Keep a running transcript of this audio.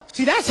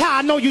See, that's how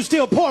I know you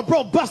still poor,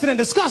 broke, busted, and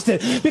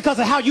disgusted, because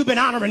of how you've been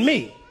honoring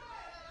me.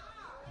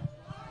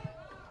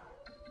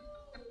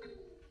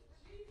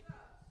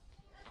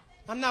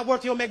 I'm not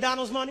worth your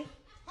McDonald's money.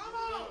 Come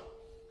on.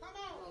 Come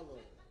on.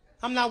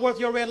 I'm not worth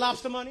your Red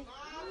Lobster money.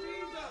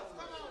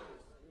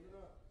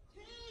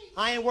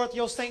 I ain't worth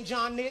your St.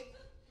 John knit.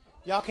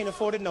 Y'all can't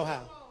afford it no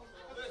how.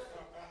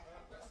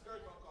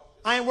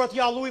 I ain't worth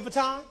y'all Louis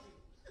Vuitton.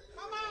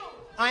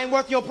 I ain't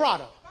worth your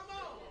Prada.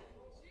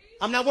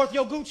 I'm not worth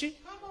your Gucci.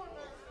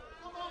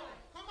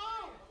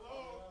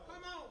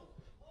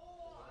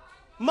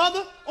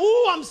 Mother,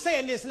 I'm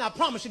saying this, and I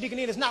promise you, Deacon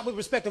Ian, it's not with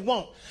respect of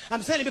want.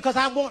 I'm saying it because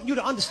I want you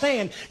to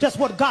understand just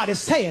what God is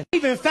saying. I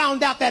even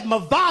found out that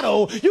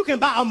Movado, you can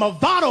buy a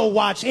Movado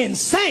watch in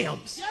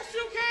Sam's. Yes,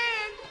 you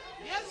can.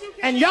 Yes, you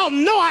can. And y'all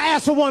know I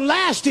asked for one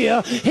last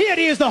year. Here it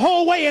is the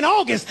whole way in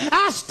August.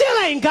 I still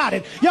ain't got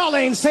it. Y'all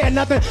ain't saying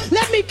nothing.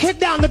 Let me kick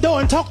down the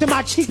door and talk to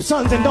my cheap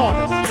sons and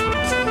daughters.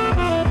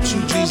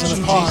 2 G's in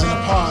a pod.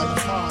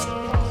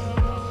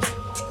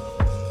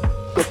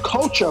 The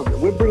culture of it.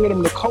 We're bringing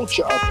them the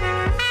culture of it.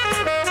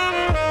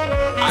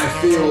 I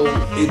feel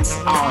it's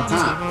our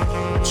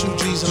time. 2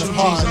 G's in a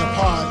pod.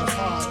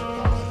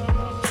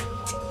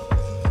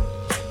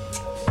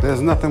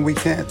 There's nothing we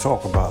can't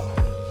talk about.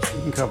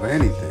 We can cover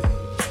anything.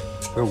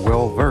 We're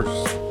well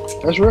versed.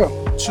 That's real.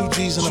 2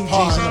 G's in a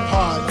pod.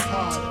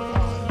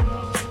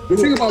 The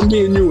thing about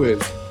me and you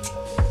is,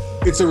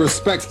 it's a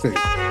respect thing.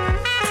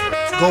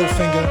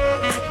 Goldfinger,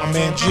 my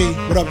man G.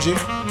 What up, G?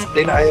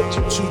 They not here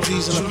to. 2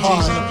 G's in a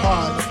pod.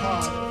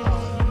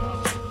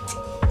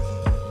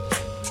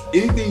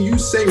 Anything you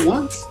say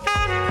once,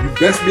 you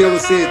best be able to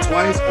say it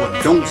twice or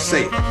don't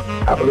say it.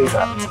 I believe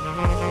that.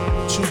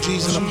 2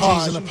 G's in a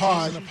pod.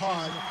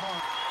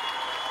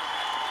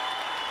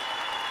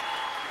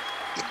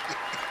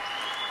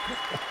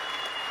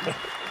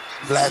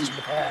 Blast in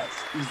the past.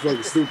 He's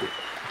fucking stupid.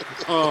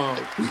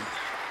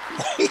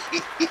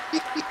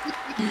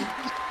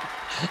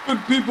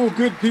 Good people.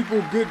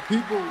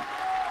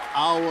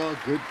 Our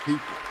good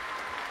people.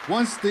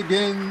 Once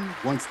again.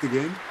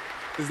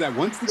 Is that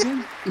once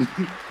again?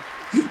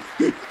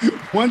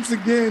 Once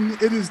again,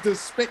 it is the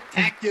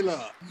spectacular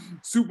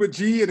Super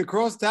G, and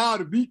across town,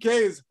 the BK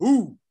is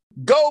who?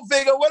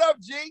 Goldfinger, what up,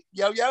 G?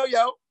 Yo.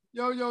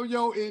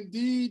 Yo,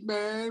 indeed,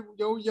 man.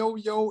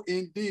 Yo,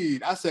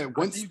 indeed. I said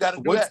once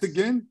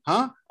again,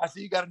 huh? I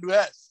see you got to do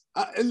S.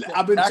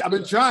 I've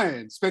been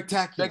trying.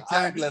 Spectacular.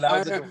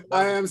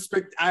 I am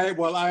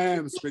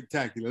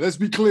spectacular. Let's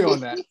be clear on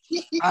that.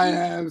 I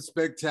am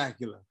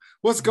spectacular.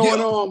 What's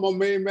going on, my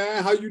main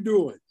man? How you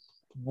doing?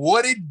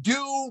 What it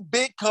do,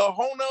 big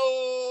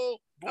cojono?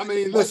 I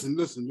mean, listen.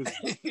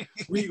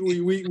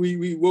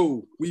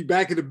 We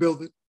back in the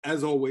building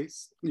as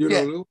always. You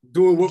know,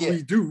 doing what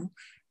we do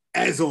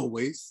as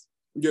always.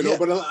 You know,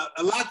 but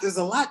there's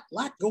a lot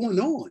going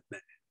on,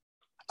 man.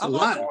 A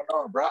lot going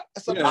on, bro.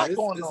 It's a lot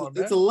going on.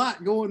 It's a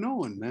lot going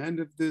on, man.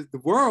 The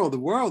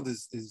world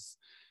is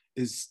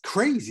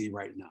crazy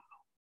right now.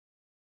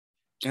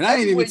 And I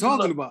ain't even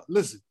talking about.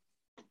 Listen,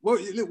 where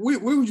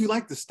would you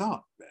like to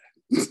start, man?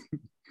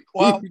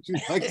 Well, where would you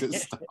like to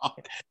start?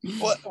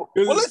 well,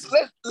 let's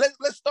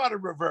start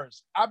in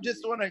reverse. I'm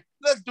just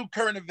let's do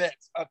current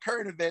events.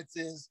 Current events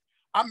is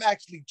I'm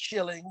actually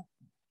chilling.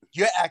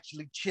 You're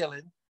actually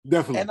chilling.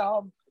 Definitely. And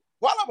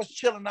while I was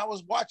chilling, I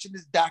was watching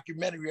this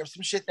documentary of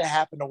some shit that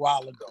happened a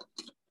while ago.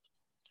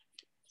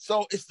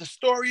 So it's the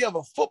story of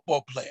a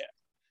football player,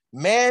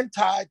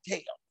 Manti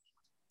Te'o.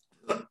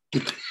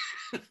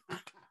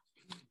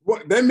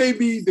 Well, that may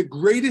be the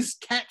greatest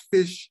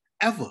catfish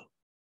ever.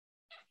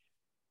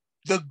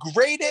 The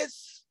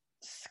greatest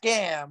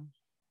scam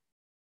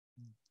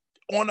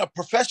on a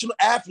professional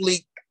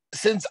athlete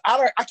since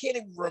I can't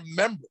even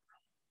remember.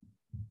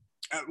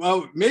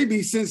 Well,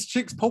 maybe since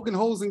chicks poking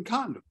holes in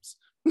condoms.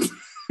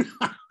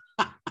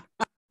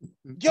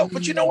 Yo,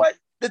 but you know what?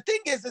 The thing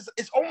is,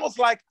 it's almost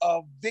like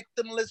a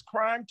victimless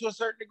crime to a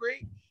certain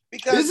degree,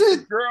 because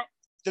the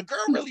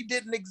girl really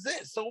didn't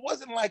exist. So it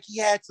wasn't like he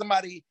had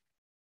somebody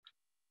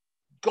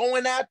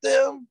going after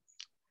him,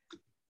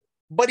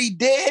 but he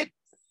did.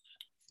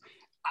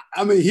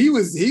 I mean, he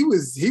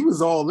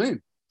was all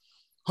in,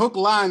 hook,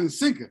 line, and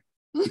sinker.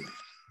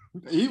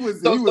 he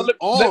was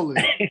all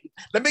in.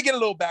 Let me get a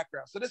little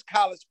background. So this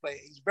college player,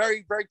 he's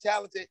very, very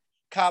talented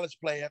college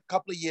player. A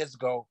couple of years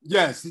ago,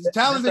 yes, he's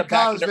talented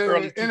college player.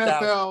 In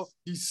NFL,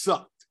 he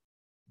sucked.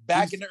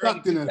 Back in the early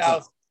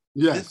 2000s,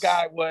 yes. This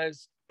guy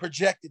was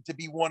projected to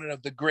be one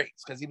of the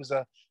greats because he was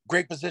a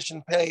great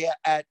position player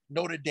at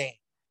Notre Dame.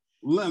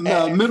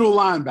 Middle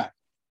linebacker.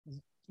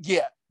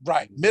 Yeah,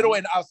 right. Middle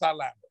and outside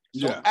linebacker.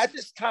 So yeah. At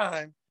this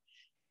time,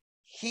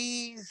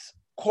 he's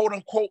quote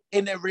unquote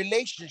in a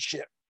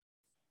relationship.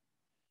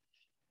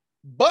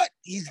 But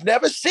he's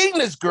never seen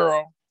this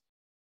girl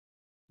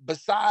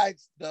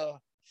besides the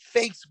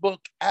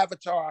Facebook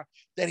avatar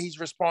that he's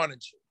responding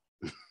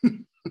to.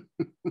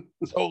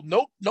 So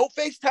no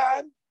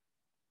FaceTime,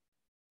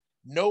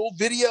 no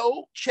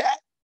video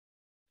chat,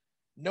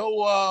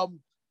 no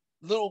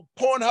little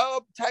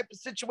Pornhub type of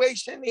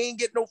situation. He ain't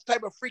get no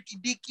type of freaky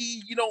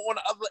deaky, on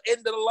the other end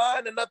of the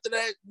line and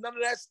none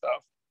of that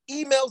stuff.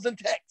 Emails and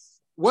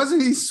texts.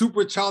 Wasn't he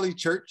super Charlie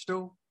Church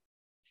though?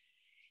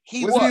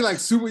 He was like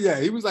super,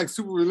 he was like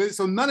super religious.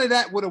 So none of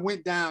that would have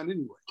went down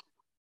anyway.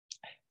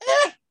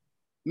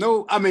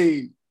 No, I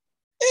mean,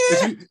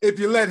 if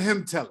you let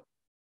him tell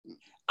it.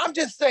 I'm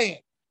just saying,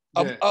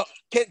 can a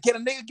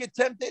nigga get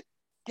tempted?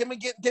 Can a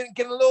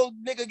little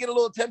nigga get a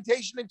little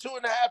temptation in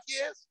 2.5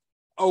 years?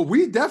 Oh,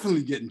 we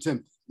definitely getting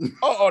tempted.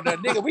 Oh, that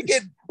nigga, we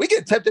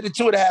get tempted in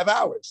 2.5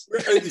 hours.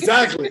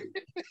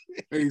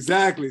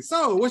 Exactly.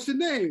 So, what's your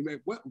name?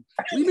 What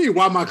do you mean?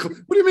 Why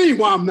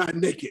I'm not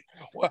naked?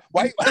 Why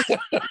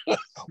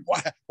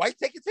you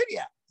take your titty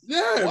out?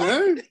 Yeah,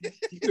 man.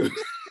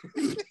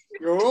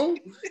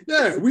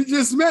 Yeah, we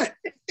just met.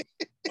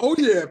 Oh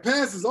yeah,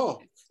 pants is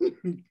off.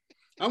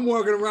 I'm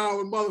walking around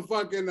with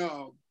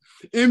motherfucking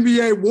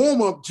NBA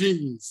warm-up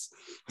jeans.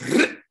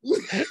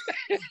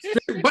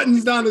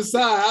 Buttons down the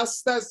side. I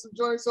snatch some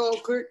joints all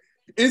quick.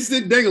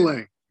 Instant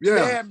dingling. Yeah.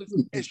 Damn,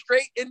 it's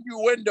straight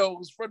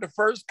innuendos for the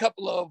first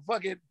couple of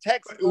fucking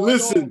texts.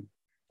 Listen,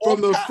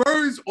 from the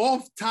first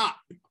off top,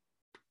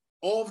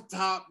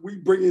 we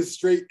bring in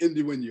straight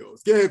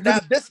innuendos. Yeah, now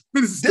this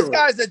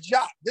guy's a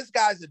jock. This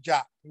guy's a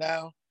jock.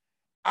 Now,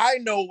 I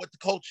know what the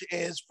culture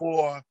is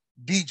for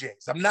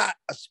DJs. I'm not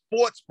a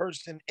sports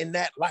person in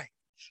that light,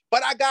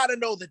 but I gotta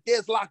know that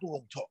there's locker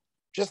room talk,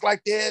 just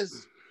like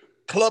there's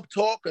club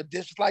talk, or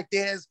just like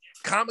there's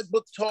comic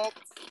book talk.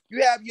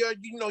 You have your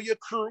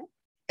crew,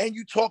 and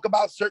you talk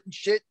about certain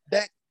shit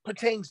that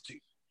pertains to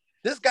you.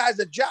 This guy's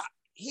a jock.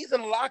 He's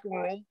in the locker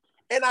room,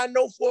 and I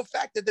know for a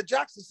fact that the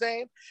jocks are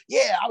saying,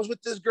 "Yeah, I was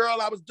with this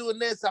girl. I was doing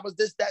this. I was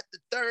this, that, the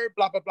third.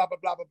 Blah blah blah blah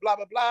blah blah blah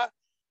blah blah."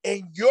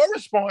 And your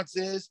response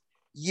is,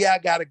 "Yeah, I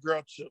got a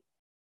girl too."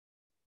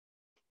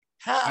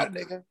 How,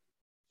 nigga?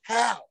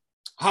 How?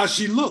 How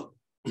she look?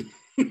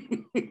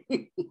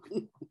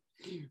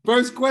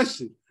 First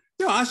question.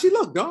 Yo, how she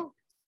look, dog?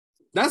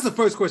 That's the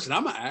first question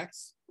I'm gonna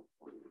ask.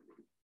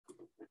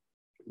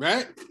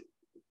 Right?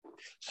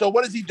 So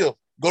what does he do?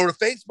 Go to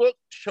Facebook,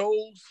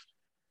 shows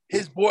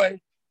his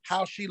boy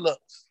how she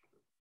looks.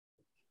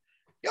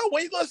 Yo,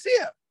 when you gonna see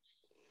her?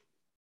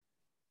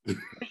 She's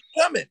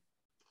coming.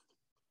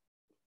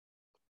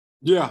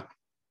 Yeah.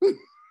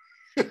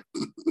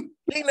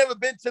 She ain't never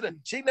been to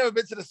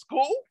the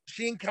school.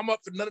 She ain't come up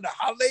for none of the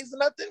holidays or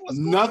nothing.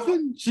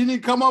 Nothing. She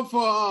didn't come up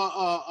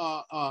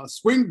for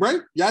spring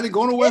break. Y'all didn't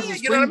go nowhere for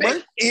spring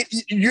break.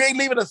 You ain't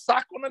leaving a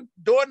sock on the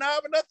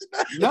doorknob or nothing.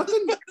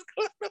 Nothing.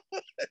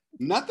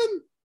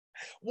 Nothing.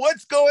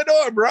 What's going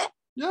on, bro?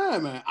 Yeah,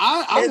 man.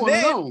 I want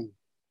to know.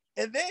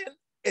 And then,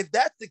 if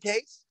that's the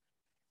case,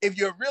 if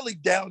you're really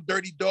down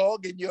dirty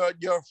dog and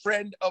you're a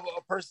friend of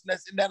a person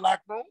that's in that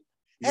locker room.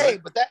 Hey,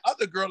 but that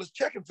other girl is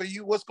checking for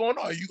you. What's going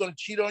on? Are you going to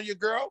cheat on your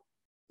girl?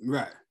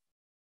 Right.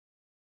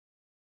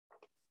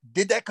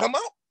 Did that come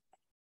up?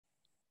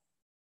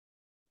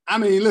 I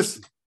mean,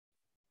 listen,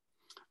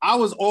 I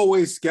was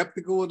always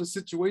skeptical of the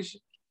situation.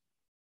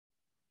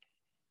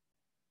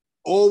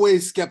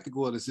 Always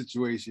skeptical of the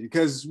situation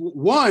because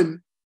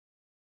one,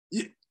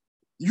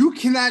 you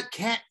cannot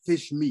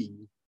catfish me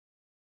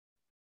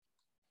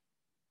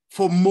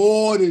for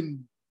more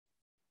than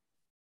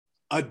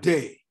a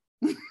day.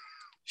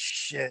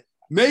 Shit.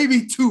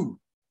 Maybe 2.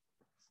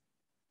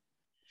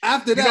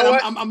 After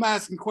that, I'm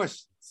asking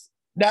questions.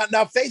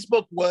 Now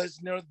Facebook was,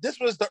 this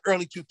was the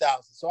early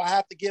 2000s, so I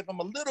have to give them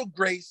a little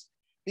grace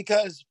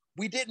because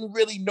we didn't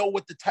really know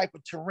what the type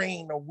of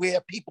terrain or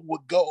where people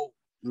would go.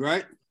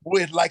 Right.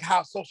 With like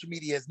how social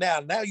media is now.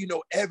 Now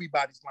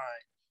everybody's lying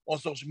on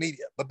social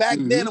media. But back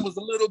then it was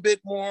a little bit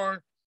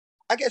more,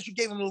 I guess you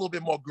gave them a little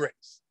bit more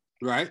grace.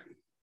 Right.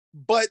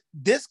 But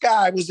this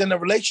guy was in a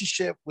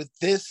relationship with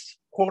this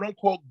quote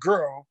unquote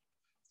girl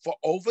for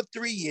over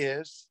 3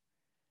 years.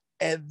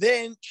 And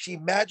then she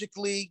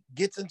magically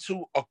gets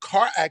into a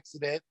car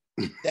accident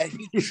that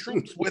he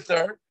troops with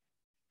her,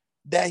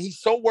 that he's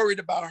so worried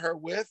about her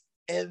with.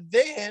 And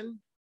then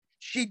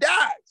she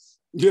dies.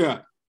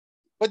 Yeah.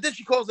 But then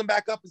she calls him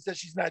back up and says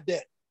she's not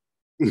dead.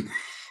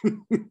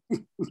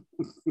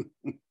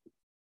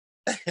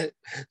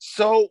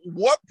 So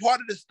what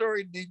part of the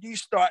story did you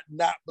start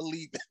not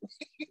believing?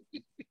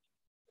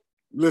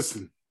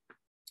 Listen,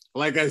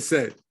 like I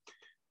said,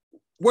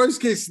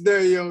 worst case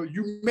scenario,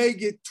 you may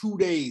get 2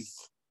 days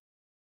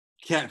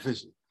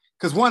catfishing.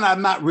 Because one,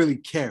 I'm not really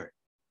caring.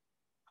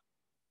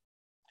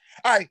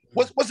 All right,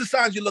 what's the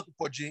signs you're looking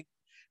for, G?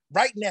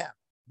 Right now,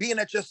 being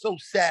that you're so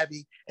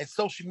savvy and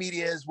social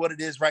media is what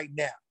it is right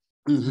now.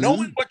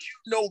 Knowing what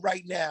you know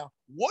right now,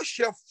 what's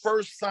your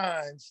first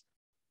signs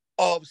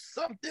of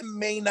something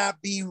may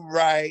not be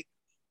right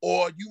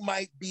or you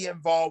might be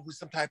involved with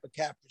some type of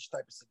catfish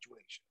type of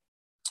situation?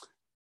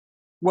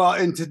 Well,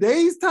 in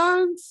today's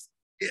times,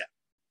 yeah,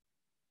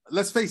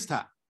 let's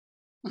FaceTime.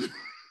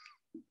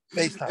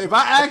 FaceTime. If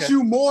I ask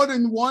you more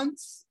than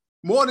once,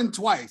 more than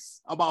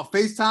twice about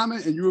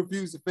FaceTiming and you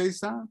refuse to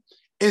FaceTime,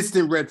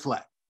 instant red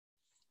flag.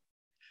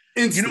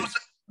 Instant.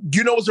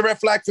 You know what's a red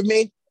flag for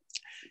me?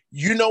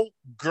 You know,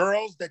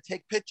 girls that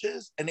take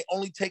pictures and they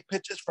only take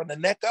pictures from the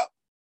neck up.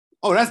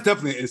 Oh, that's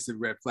definitely an instant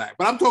red flag.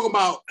 But I'm talking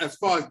about as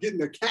far as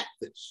getting a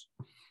catfish.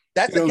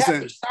 That's a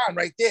catfish sign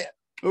right there.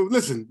 Oh,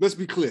 listen, let's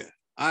be clear.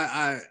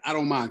 I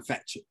don't mind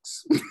fat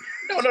chicks.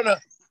 No.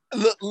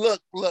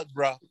 Look,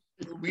 bro.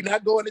 We're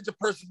not going into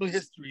personal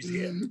histories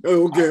here.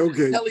 Okay.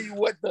 I'm telling you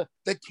what the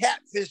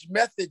catfish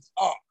methods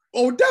are.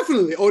 Oh,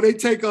 definitely. Oh, they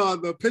take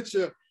the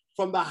picture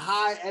from the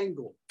high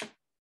angle.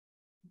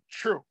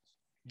 True.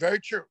 Very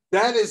true.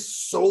 That is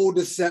so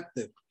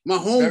deceptive. My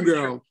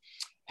homegirl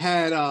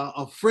had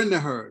a friend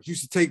of hers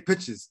used to take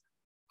pictures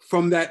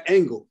from that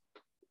angle.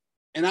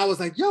 And I was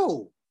like,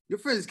 yo, your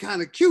friend's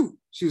kind of cute.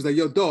 She was like,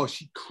 yo, dog,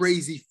 she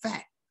crazy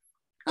fat.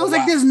 I was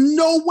like, there's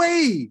no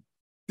way.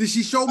 Did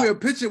she show me a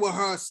picture with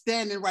her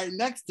standing right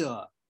next to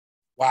her?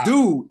 Wow.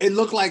 Dude, it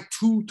looked like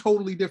two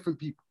totally different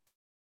people.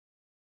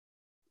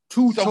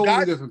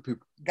 Different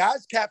people.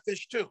 Guys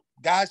catfish too.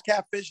 Guys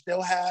catfish,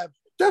 they'll have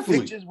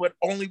pictures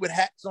only with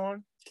hats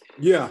on.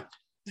 Yeah.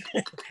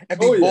 And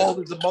be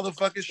bald as a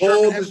motherfucking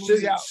shirt.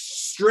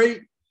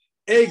 Straight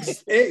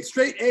eggs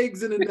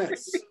in a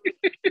nest.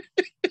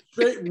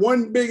 Straight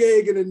one big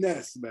egg in a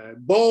nest, man.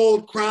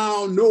 Bald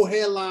crown, no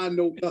hairline,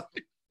 no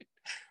nothing.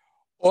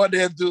 Or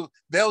they'll do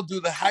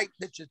the height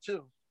picture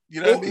too.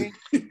 You know what I mean?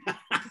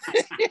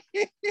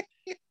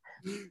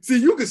 See,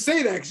 you can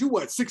say that because you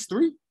what,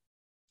 6'3"?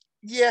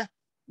 Yeah.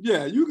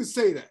 Yeah, you can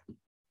say that.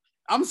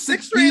 I'm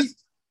 6'3".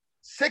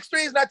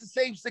 6'3" is not the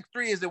same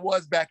 6'3" as it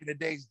was back in the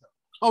days, though.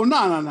 Oh,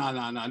 no.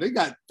 They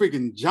got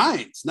freaking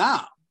giants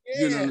now.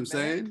 Yeah, you know what I'm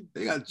saying?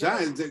 They got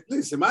giants.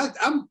 Listen,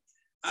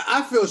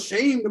 I feel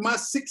ashamed of my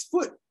 6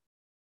 foot.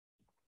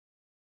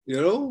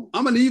 You know,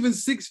 I'm an even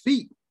 6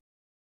 feet.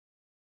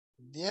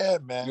 Yeah,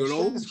 man. You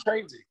know, it's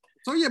crazy.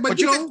 So yeah, but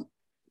you know,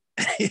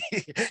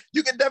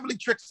 you can definitely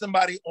trick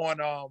somebody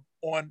on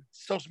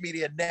social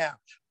media now.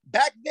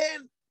 Back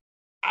then,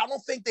 I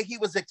don't think that he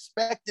was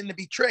expecting to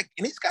be tricked,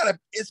 and it's gotta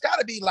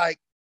be like,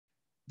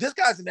 this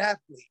guy's an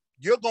athlete.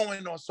 You're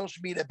going on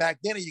social media back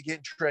then, and you're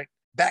getting tricked.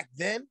 Back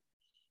then,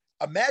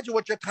 imagine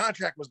what your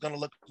contract was going to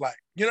look like.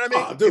 You know what I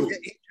mean? Oh, dude.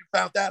 If you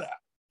found that out.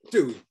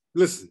 Dude,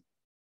 listen.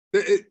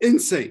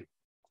 Insane.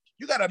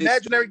 You got an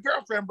imaginary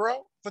girlfriend,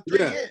 bro, for 3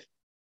 years.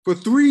 For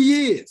 3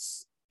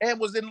 years. And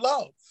was in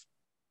love.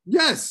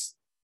 Yes.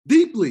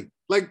 Deeply.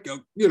 Like,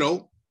 you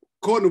know,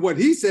 according to what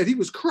he said, he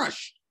was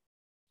crushed.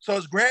 So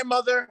his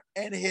grandmother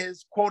and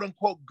his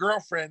quote-unquote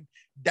girlfriend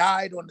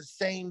died on the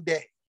same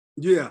day.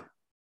 Yeah.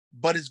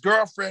 But his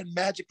girlfriend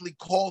magically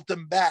called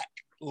him back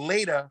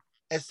later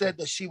and said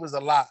that she was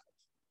alive.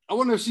 I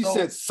wonder if she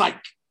said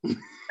psych. Who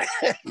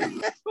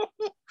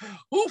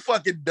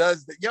fucking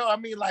does that? Yo, I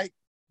mean, like,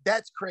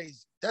 that's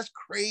crazy. That's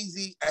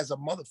crazy as a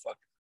motherfucker.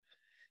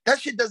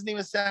 That shit doesn't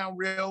even sound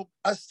real.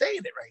 I'm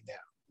saying it right now.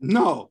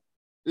 No,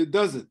 it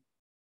doesn't.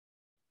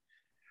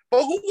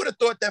 But who would have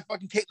thought that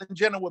fucking Caitlyn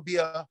Jenner would be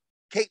a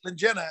Caitlyn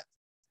Jenner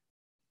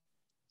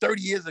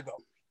 30 years ago?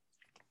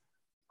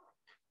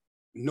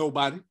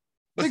 Nobody.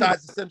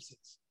 Besides The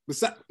Simpsons.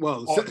 South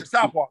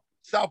Park.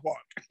 South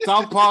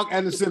Park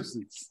and The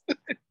Simpsons.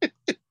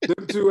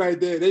 Them two right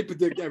there, they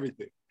predict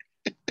everything.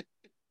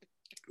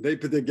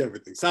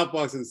 South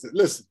Park and The Simpsons.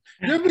 Listen,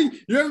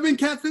 you ever been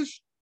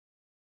catfish?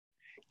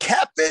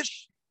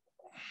 Catfish?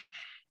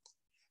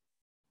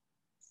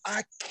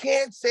 I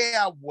can't say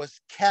I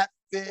was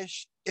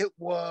catfish. It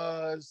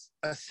was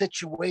a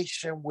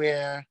situation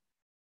where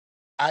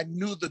I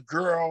knew the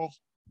girl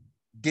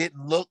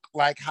didn't look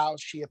like how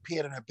she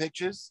appeared in her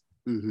pictures.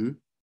 Mm-hmm.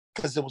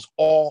 Because it was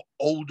all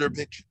older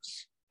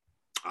pictures.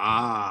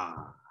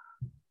 Ah.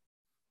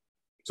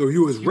 So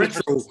you was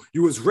retro.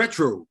 You was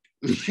retro.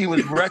 She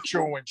was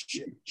retro and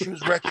shit.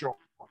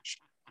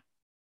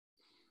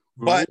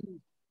 But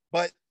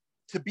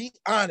to be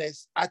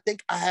honest, I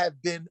think I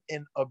have been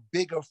in a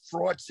bigger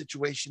fraud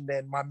situation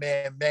than my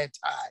man Manti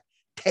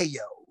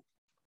Te'o.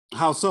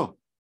 How so?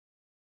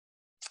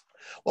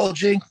 Well,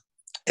 G,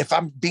 if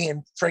I'm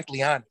being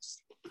frankly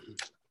honest,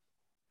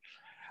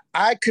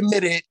 I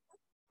committed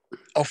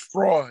a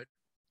fraud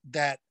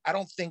that I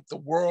don't think the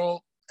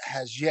world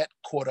has yet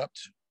caught up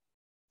to.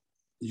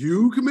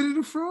 You committed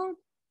a fraud?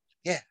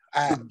 Yeah,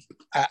 and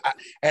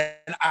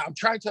I'm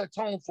trying to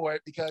atone for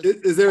it because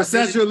is there a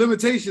statute of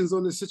limitations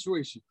on this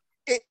situation?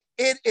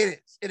 It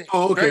is.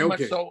 Oh, okay, very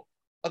much so.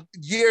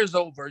 Years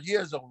over.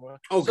 Okay.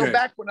 So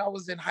back when I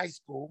was in high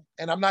school,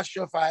 and I'm not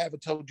sure if I ever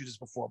told you this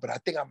before, but I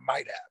think I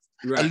might have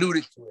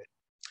alluded to it.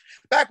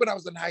 Back when I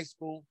was in high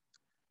school,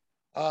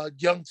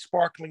 young,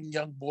 sparkling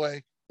young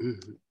boy,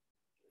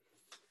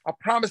 a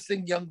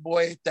promising young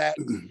boy that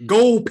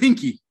gold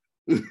pinky.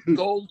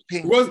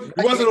 It wasn't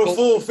a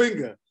full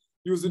finger.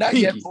 He was a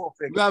pinky. Yet full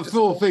finger. Not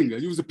full finger.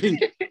 He was a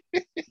pinky.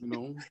 You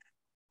know.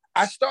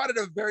 I started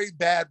a very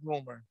bad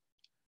rumor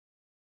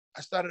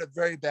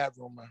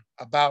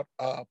about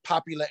a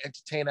popular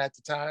entertainer at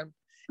the time,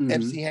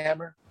 MC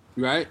Hammer.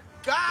 Right.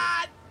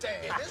 God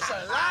there. There's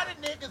a lot of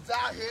niggas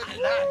out here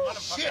tonight.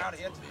 Shit.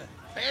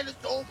 Man, this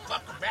don't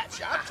fucking rap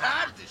shit. I'm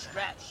tired of this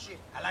rap shit.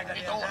 I like that.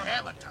 It's on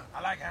Hammer time.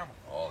 I like Hammer.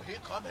 Oh, here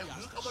come him.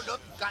 You coming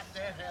up, you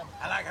goddamn Hammer.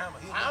 I like Hammer.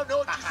 I don't know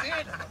what you're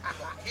saying.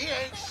 He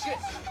ain't shit.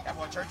 That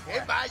boy church.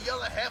 Everybody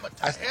yelling Hammer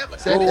time. Hammer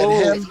said time.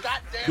 that him.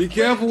 Be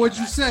careful what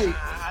you say.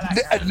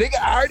 Nigga,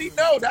 I already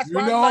know. That's You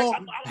why know,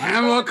 I'm like,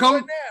 Hammer will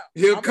come.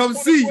 He'll come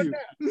see you.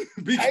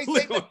 Be I ain't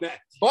clear say on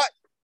that. But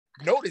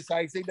notice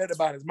I ain't say nothing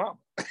about his mama.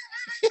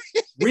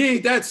 We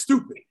ain't that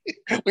stupid.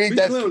 We ain't Be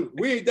that clear. stupid.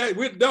 We ain't that.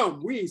 We're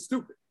dumb. We ain't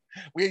stupid.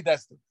 We ain't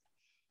that stupid.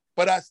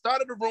 But I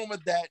started a rumor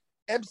that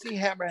MC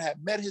Hammer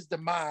had met his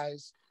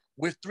demise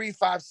with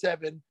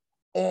 357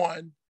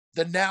 on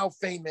the now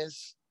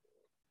famous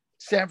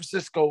San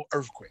Francisco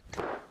earthquake.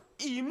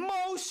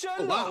 Emotional,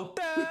 Oh, wow.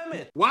 damn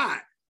it.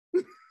 Why?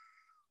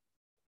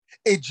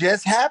 It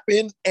just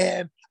happened,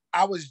 and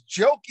I was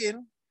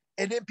joking,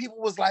 and then people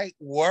was like,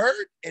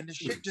 "Word," and the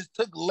shit just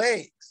took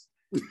legs.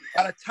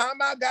 By the time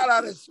I got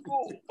out of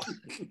school,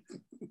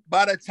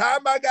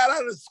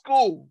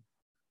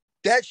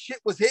 that shit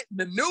was hitting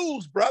the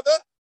news, brother.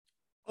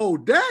 Oh,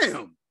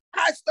 damn.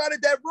 I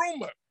started that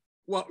rumor.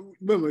 Well,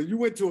 remember, you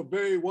went to a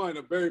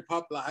very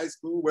popular high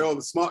school where all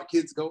the smart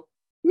kids go.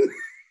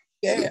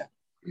 Yeah.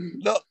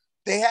 Look,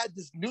 they had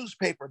this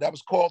newspaper that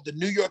was called the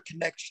New York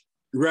Connection.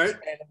 Right.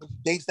 And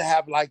they used to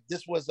have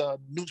this was a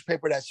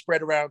newspaper that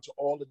spread around to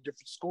all the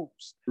different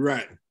schools.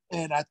 Right.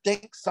 And I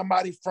think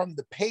somebody from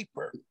the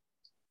paper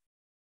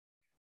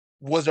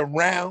was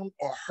around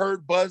or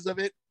heard buzz of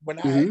it when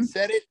I had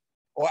said it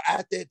or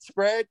after it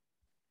spread.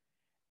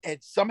 And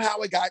somehow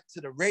it got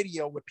to the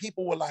radio where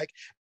people were like,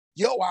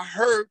 yo, I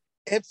heard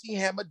MC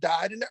Hammer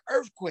died in the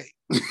earthquake.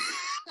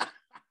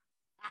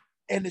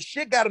 And the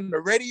shit got on the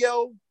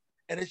radio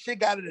and the shit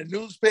got in the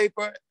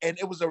newspaper, and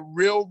it was a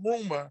real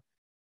rumor.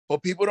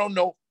 But people don't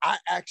know I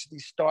actually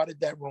started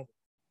that rumor.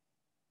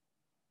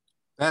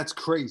 That's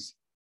crazy.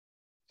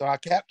 So I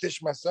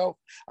catfished myself.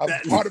 I was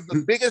part of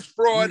the biggest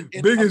fraud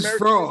in biggest American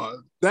fraud.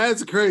 history.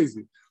 That's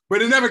crazy.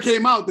 But it never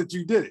came out that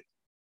you did it.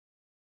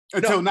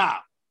 Until now.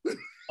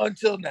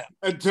 Until now.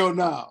 Until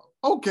now.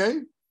 Okay.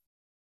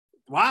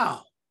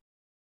 Wow.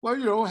 Well,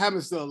 you know,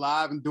 Hammer's still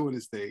alive and doing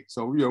his thing.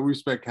 So, you know, we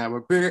respect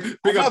Hammer. Big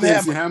up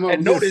to Hammer.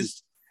 And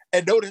notice, I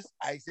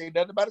ain't saying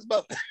nothing about his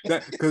mother.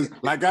 Because,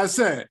 like I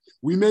said,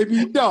 we may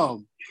be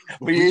dumb,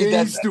 but we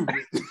ain't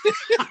stupid.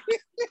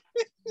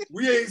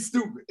 We ain't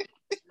stupid.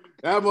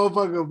 That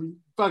motherfucker be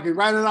fucking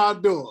right at our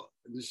door.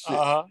 And shit.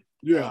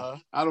 Yeah.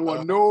 I don't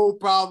want no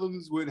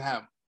problems with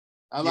Hammer.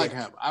 I like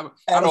Hammer. I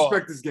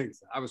respect this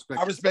gangster. I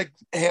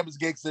respect Hammer's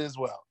gangster as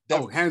well.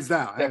 Definitely. Oh, hands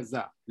down.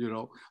 You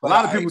know, a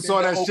lot of people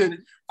saw that shit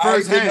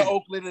firsthand. I've been to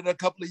Oakland in a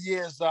couple of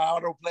years, so I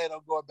don't plan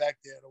on going back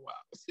there in a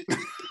while.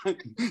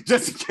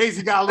 Just in case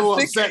he got a little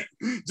upset.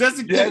 Just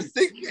in case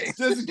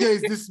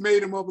this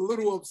made him up a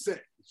little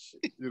upset.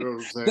 You know what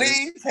I'm saying?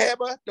 Please,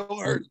 Hammer, don't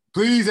hurt.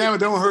 Please, Hammer,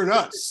 don't hurt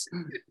us.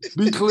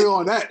 Be clear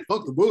on that.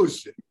 Fuck the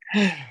bullshit.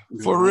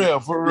 For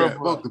real.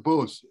 Fuck the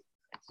bullshit.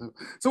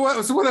 So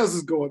what else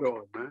is going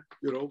on, man?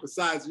 You know,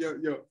 besides you're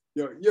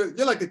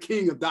like the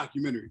king of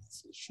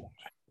documentaries and shit.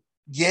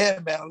 Yeah,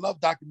 man, I love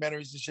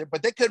documentaries and shit,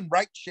 but they couldn't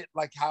write shit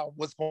like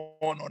what's going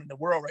on in the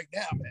world right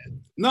now,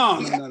 man.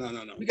 No.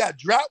 We got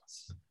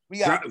droughts, we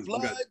got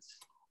floods.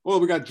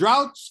 We got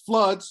droughts,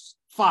 floods,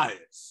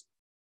 fires.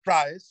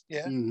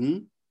 Yeah.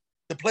 Mm-hmm.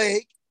 The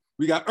plague.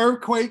 We got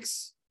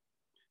earthquakes,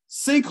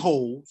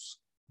 sinkholes.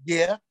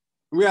 Yeah.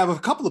 We have a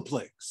couple of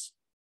plagues.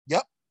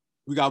 Yep.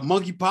 We got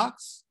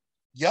monkeypox.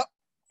 Yep.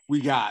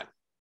 We got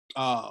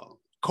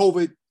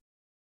COVID.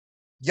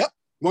 Yep.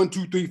 1,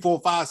 2, 3,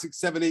 4, 5, 6,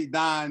 7, 8,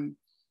 9,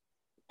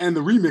 and the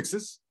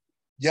remixes.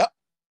 Yep.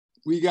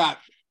 We got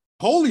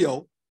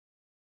polio.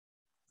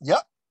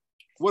 Yep.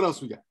 What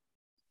else we got?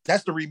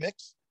 That's the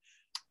remix.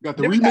 Got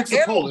the remix of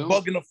polio.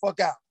 Bugging the fuck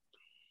out.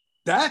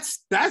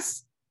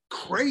 That's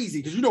crazy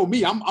because you know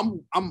me,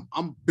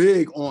 I'm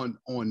big on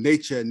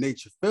nature and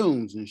nature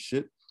films and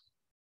shit.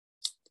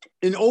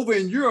 And over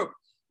in Europe,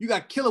 you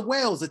got killer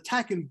whales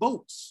attacking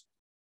boats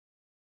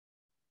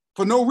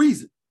for no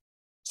reason.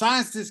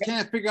 Scientists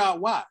can't figure out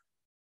why.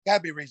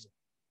 Gotta be a reason.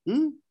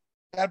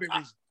 Gotta be a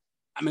reason.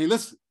 I mean,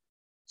 listen,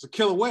 it's a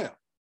killer whale.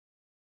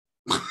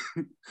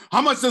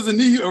 How much does it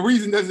need? A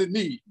reason does it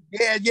need?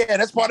 Yeah,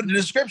 that's part of the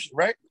description,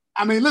 right?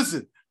 I mean,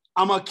 listen,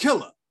 I'm a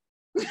killer.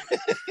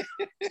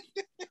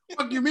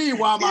 What you mean?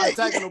 Why am I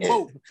attacking a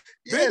boat?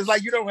 Yeah, it's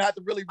like you don't have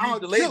to really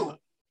read the label.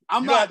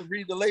 I'm not have to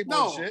read the label.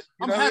 No, and shit.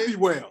 I'm happy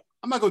whale.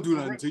 I'm not gonna do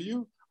nothing to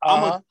you.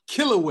 I'm a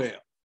killer whale.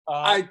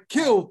 I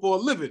kill for a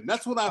living.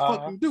 That's what I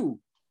fucking do.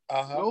 You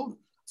know?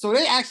 So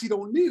they actually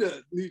don't need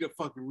a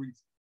fucking reason.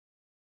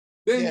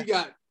 Then you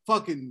got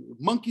fucking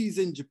monkeys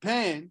in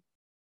Japan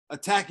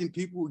attacking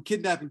people and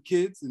kidnapping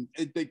kids, and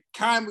they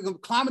climbing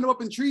them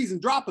up in trees and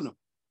dropping them.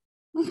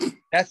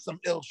 That's some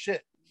ill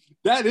shit.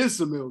 That is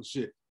some ill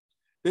shit.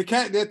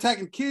 They're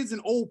attacking kids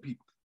and old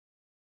people.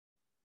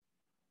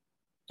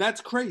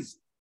 That's crazy.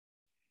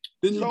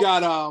 Then you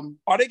got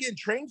Are they getting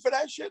trained for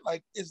that shit?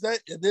 Like, is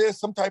there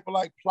some type of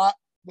like plot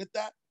with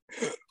that?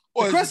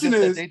 Or the question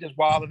is, they just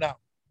wilding out.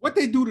 What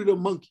they do to the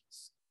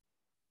monkeys?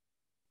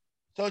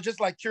 So just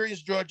like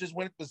Curious George just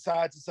went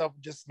besides himself,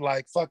 just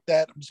like fuck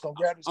that. I'm just gonna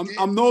grab this.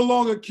 I'm no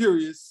longer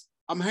curious.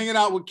 I'm hanging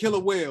out with killer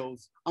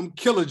whales. I'm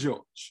Killer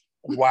George.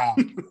 Wow.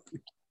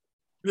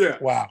 Yeah.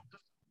 Wow.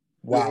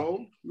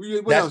 What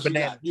That's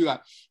else you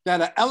got?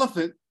 That an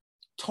elephant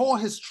tore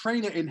his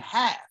trainer in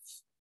half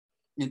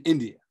in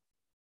India.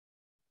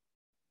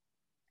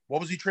 What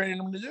was he training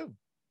him to do?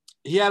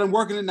 He had him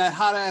working in that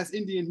hot ass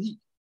Indian heat.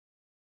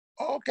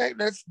 Okay,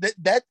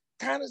 that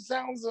kind of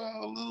sounds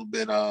a little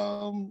bit.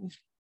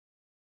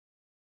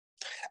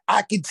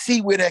 I can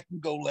see where that can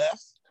go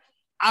left.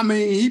 I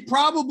mean, he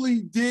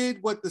probably did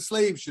what the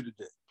slave should have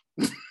did.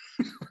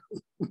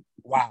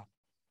 Wow.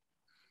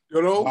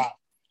 You know? Wow.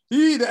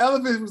 The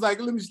elephant was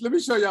like, let me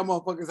show y'all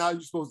motherfuckers how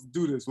you're supposed to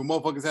do this. When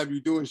motherfuckers have you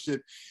doing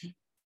shit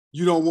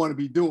you don't want to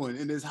be doing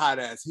in this hot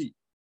ass heat.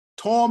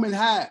 Tore him in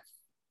half.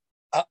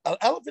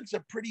 Elephants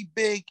are pretty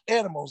big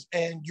animals,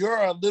 and you're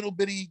a little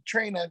bitty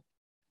trainer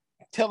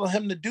telling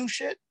him to do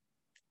shit.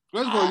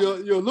 First of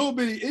all, you're a little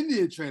bitty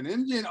Indian trainer.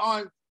 Indian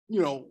aren't,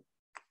 the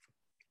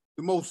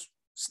most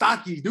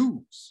stocky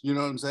dudes. You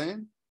know what I'm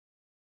saying?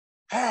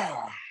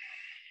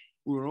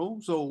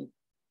 So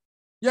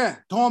yeah,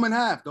 tore him in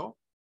half, though.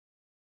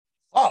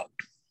 Fuck.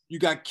 You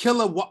got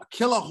killer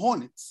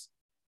hornets.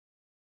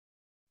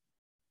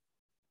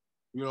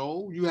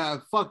 You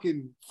have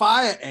fucking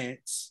fire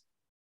ants.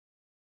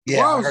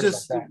 Yeah,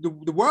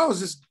 the world's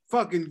just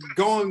fucking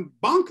going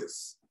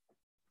bonkers.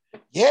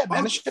 Yeah,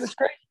 man, this shit is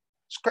crazy.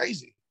 It's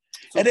crazy.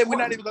 So and then we're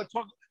not even gonna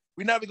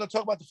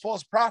talk about the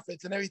false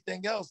prophets and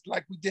everything else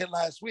like we did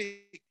last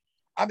week.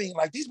 I mean,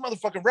 like these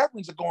motherfucking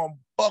reverends are going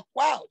buck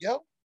wild,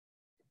 yo.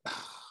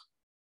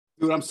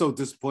 Dude, I'm so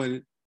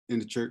disappointed in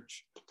the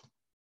church.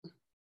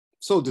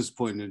 So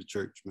disappointed in the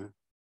church, man.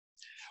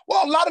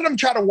 Well, a lot of them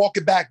try to walk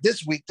it back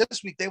this week.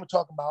 This week they were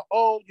talking about,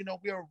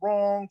 we are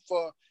wrong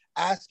for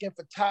asking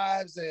for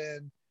tithes,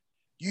 and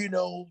you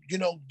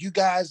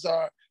guys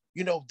are,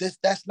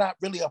 that's not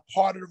really a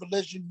part of the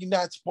religion. You're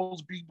not supposed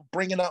to be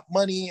bringing up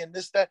money and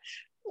this, that.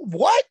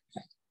 What?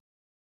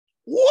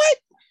 You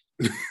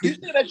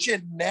say that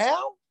shit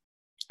now?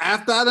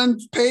 After I done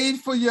paid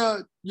for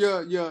your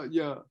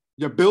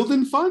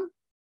building fund?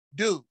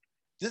 Dude,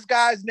 this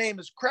guy's name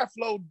is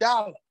Creflo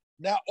Dollar.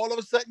 Now all of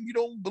a sudden you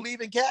don't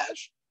believe in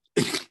cash?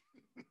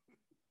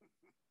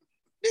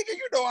 Nigga,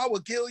 I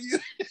will kill you.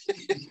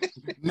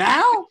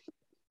 Now?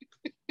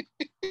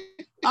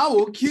 I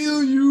will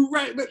kill you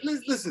right. But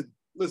listen.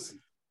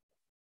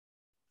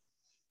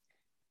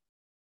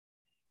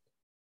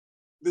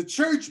 The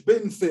church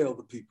been failed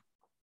the people.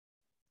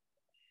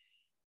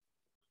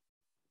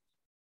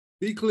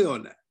 Be clear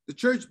on that. The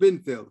church been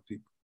failed the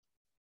people.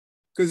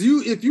 Because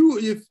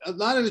if a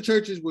lot of the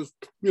churches was,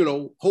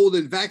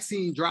 holding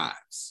vaccine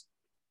drives.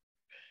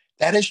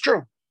 That is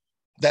true.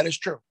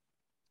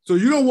 So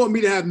you don't want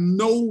me to have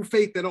no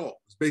faith at all.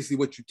 It's basically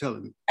what you're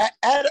telling me. At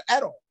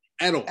all.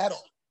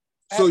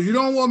 So you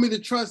don't want me to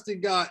trust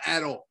in God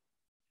at all.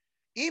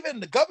 Even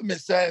the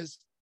government says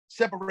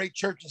separate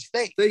church and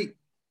state.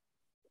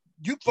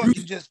 You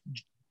fucking just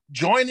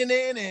joining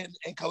in and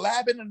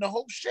collabing and the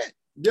whole shit.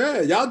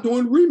 Yeah, y'all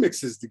doing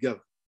remixes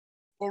together.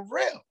 For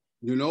real.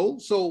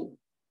 So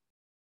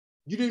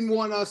you didn't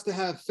want us to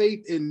have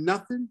faith in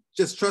nothing,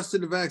 just trust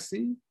in the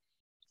vaccine.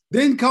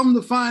 Then come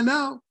to find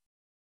out,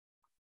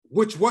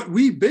 what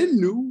we've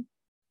been knew,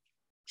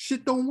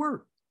 shit don't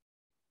work.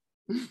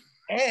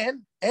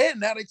 And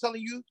now they're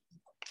telling you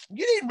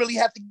didn't really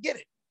have to get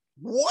it.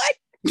 What?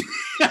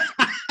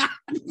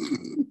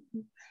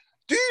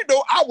 Do you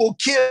know I will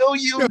kill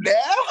you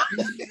now?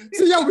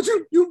 So, but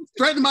you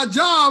threatened my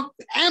job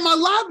and my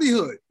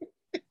livelihood.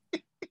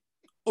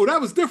 Oh, that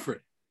was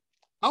different.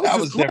 I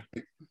was just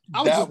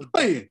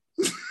playing.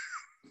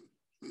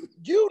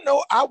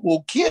 I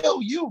will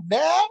kill you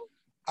now.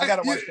 I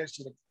gotta watch that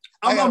shit.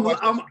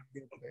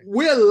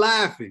 We're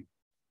laughing,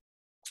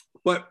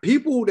 but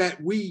people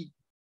that we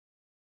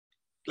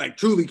like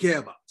truly care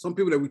about, some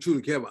people that we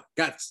truly care about,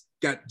 got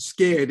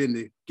scared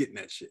into getting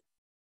that shit.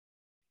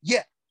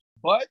 Yeah,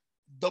 but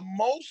the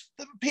most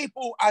of the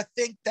people I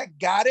think that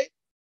got it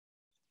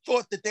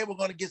thought that they were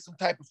going to get some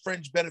type of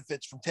fringe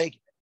benefits from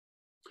taking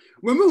it.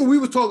 Remember, we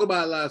were talking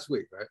about it last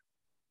week, right?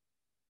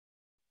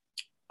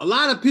 A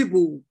lot of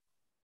people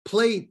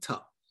played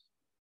tough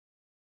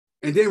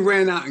and then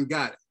ran out and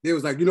got it. They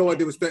was like, you know what?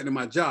 They were threatening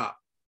my job.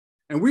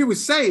 And we were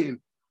saying,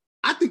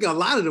 I think a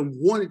lot of them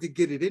wanted to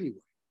get it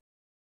anyway.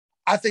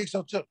 I think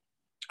so too.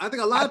 I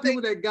think a lot of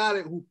people that got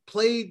it who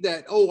played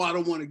that, I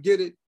don't want to get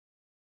it,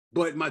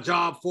 but my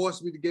job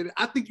forced me to get it.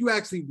 I think you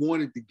actually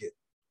wanted to get it.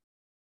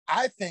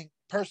 I think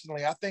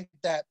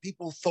that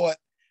people thought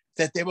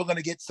that they were going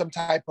to get some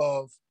type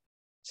of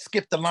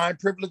skip the line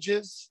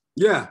privileges.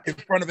 Yeah. In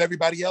front of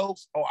everybody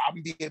else. Oh, I'm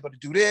going to be able to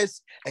do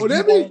this. And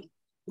I'm going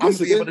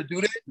to be able to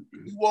do this.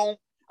 You won't.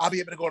 I'll be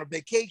able to go on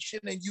vacation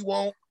and you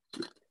won't.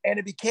 And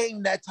it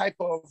became that type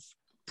of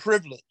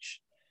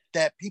privilege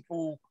that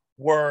people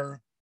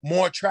were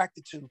more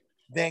attracted to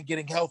than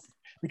getting healthy.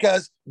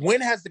 Because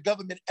when has the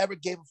government ever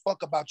gave a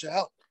fuck about your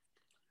health?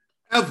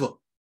 Ever.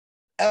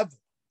 Ever.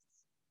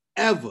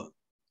 Ever.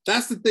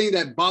 That's the thing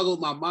that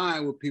boggled my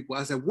mind with people.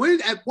 I said,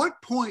 at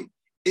what point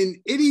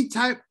in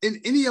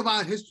any of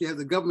our history has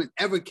the government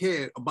ever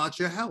cared about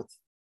your health?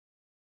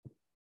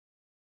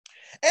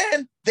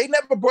 And they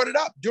never brought it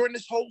up during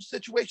this whole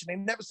situation. They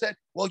never said,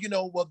 well,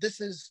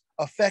 this is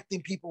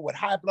affecting people with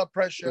high blood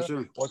pressure,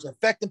 sure. Or it's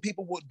affecting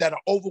people that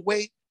are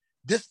overweight.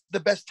 This is the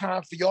best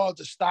time for y'all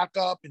to stock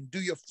up and do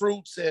your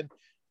fruits and,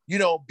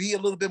 be a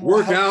little bit more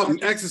work out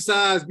and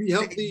exercise, be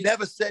healthy, they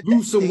never said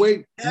lose some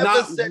weight.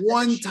 Not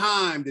one that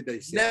time did they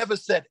say never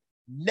that. said it.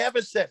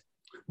 Never said it.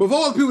 But for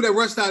all the people that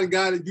rushed out and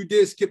got it, you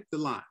did skip the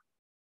line.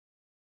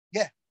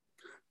 Yeah.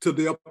 To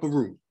the upper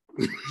room.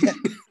 Yeah.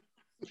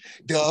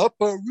 The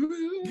upper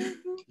room.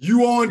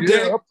 You on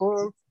deck. The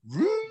upper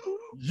room.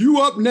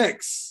 You up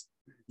next.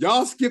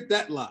 Y'all skip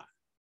that line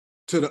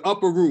to the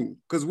upper room.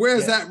 Because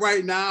where's that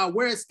right now?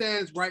 Where it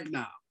stands right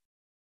now,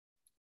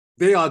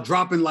 they are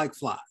dropping like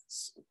flies.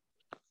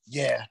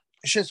 Yeah.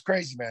 It's just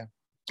crazy, man.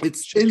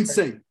 It's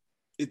insane. Crazy.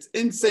 It's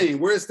insane.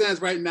 Where it stands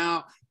right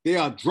now, they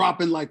are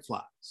dropping like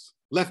flies.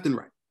 Left and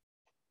right.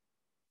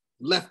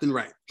 Left and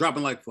right.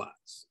 Dropping like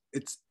flies.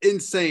 It's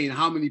insane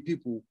how many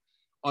people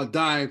are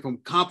dying from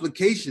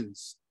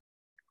complications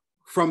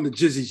from the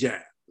jizzy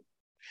jab.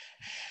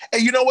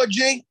 And you know what,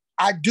 G?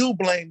 I do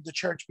blame the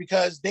church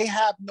because they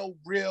have no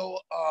real,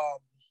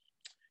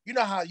 you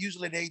know how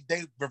usually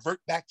they revert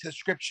back to the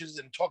scriptures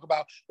and talk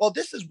about, well,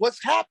 this is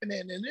what's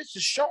happening and this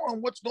is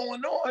showing what's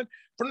going on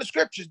from the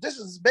scriptures. This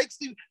is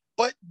basically,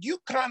 but you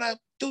kind of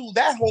threw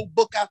that whole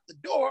book out the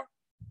door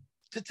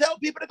to tell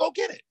people to go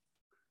get it.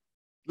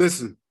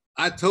 Listen,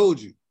 I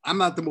told you, I'm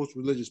not the most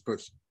religious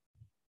person.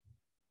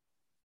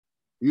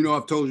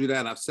 I've told you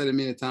that. I've said it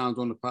many times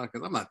on the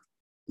podcast.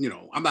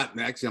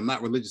 I'm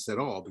not religious at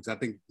all because I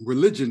think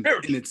religion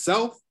in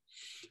itself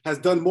has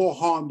done more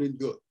harm than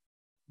good.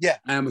 Yeah.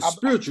 I am a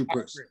spiritual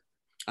person.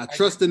 I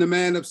trust in the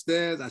man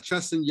upstairs. I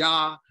trust in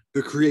Yah,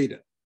 the creator.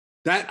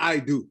 That I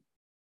do.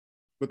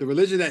 But the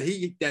religion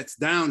that's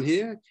down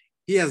here,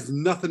 he has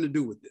nothing to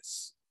do with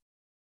this.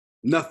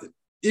 Nothing.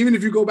 Even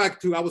if you go back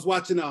to, I was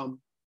watching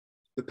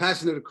The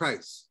Passion of the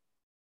Christ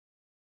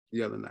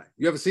the other night.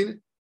 You ever seen it?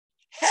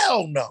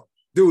 Hell no.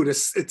 Dude,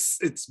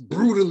 it's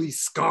brutally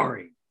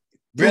scarring.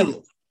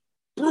 Really?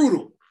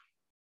 Brutal.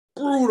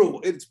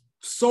 It's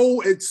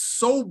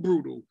so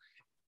brutal.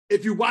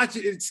 If you watch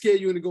it, it'd scare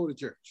you into go to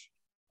church.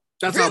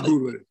 That's how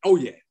brutal it is. Oh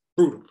yeah,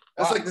 brutal.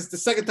 That's like this the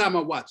second time I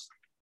watched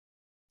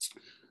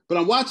it. But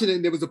I'm watching it,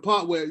 and there was a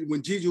part where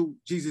when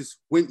Jesus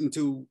went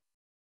into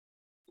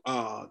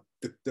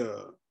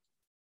the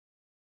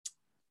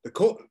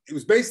court, it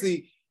was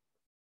basically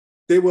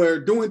they were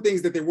doing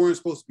things that they weren't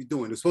supposed to be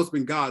doing. It was supposed to be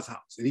in God's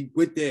house. And he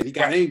went there and he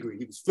got angry.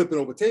 He was flipping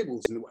over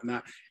tables and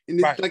whatnot.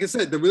 And like I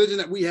said, the religion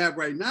that we have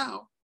right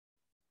now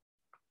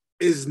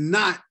is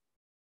not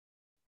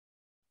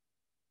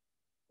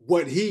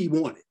what he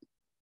wanted.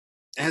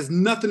 It has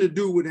nothing to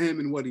do with him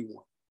and what he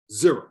wanted.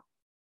 Zero.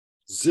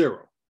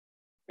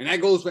 And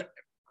that goes for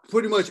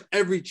pretty much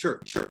every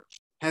church.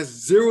 Has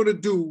zero to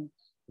do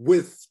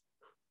with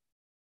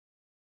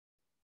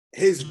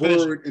his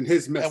word and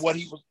his message. And what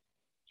he was.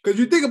 Because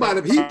you think about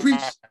it,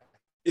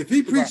 if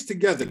he preached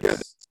together,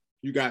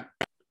 you got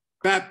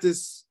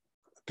Baptist,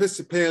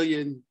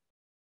 Episcopalian,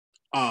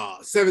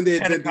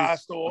 Seventh-day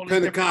Adventist,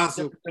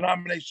 Pentecostal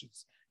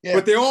denominations. Yeah.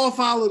 But they all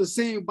follow the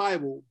same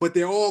Bible, but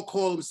they all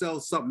call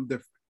themselves something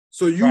different.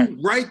 So you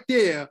right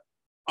there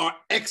are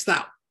X'd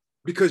out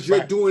because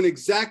you're doing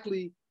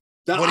exactly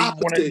the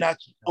opposite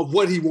of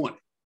what he wanted.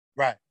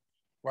 Right.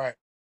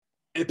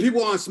 And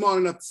people aren't smart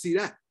enough to see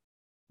that.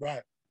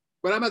 Right.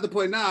 But I'm at the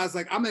point now, it's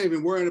like, I'm not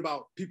even worrying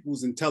about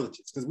people's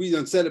intelligence because we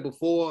done said it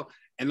before.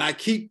 And I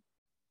keep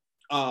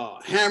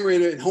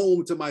hammering it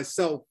home to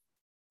myself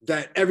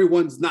that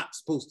everyone's not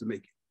supposed to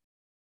make it.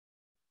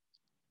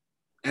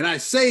 And I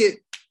say it,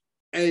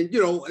 and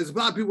there's a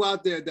lot of people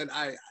out there that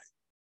I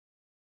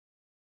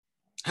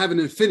have an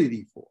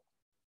affinity for,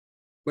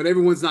 but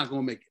everyone's not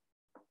going to make it.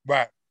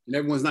 Right. And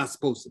everyone's not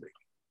supposed to make it.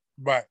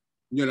 Right.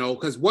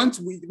 Because once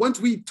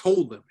we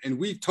told them, and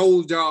we've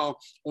told y'all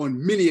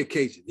on many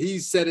occasions, he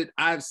said it,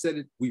 I've said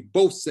it, we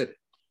both said it.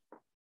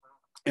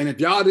 And if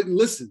y'all didn't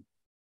listen,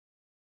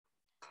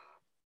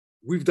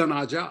 we've done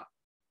our job.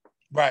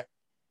 Right.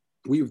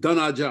 We've done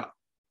our job.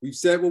 We've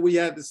said what we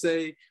had to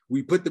say.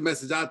 We put the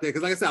message out there.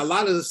 Because like I said, a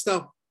lot of the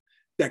stuff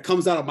that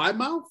comes out of my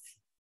mouth,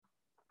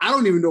 I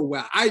don't even know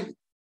where. I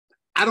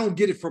don't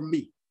get it from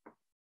me.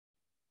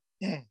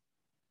 Mm.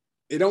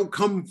 It don't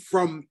come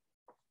from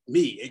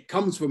me. It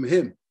comes from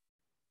him.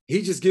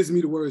 He just gives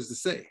me the words to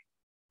say.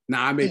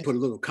 Now, I may put a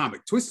little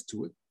comic twist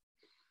to it.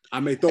 I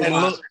may throw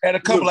a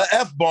couple of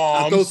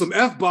F-bombs. I throw some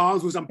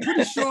F-bombs, which I'm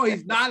pretty sure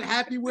he's not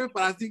happy with,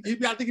 but I think he'd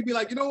be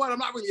like, you know what? I'm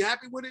not really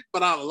happy with it,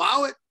 but I'll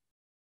allow it,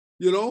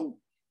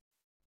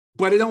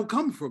 But it don't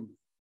come from me.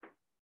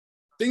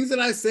 Things that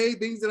I say,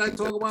 things that I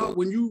talk about,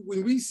 when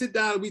we sit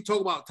down and we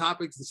talk about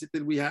topics and shit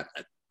that we have,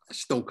 that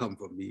shit don't come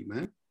from me,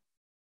 man.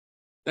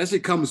 That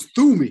shit comes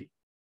through me.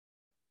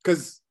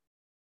 Because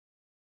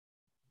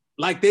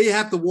like they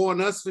have to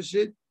warn us for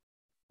shit,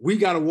 we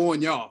got to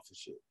warn y'all for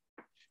shit.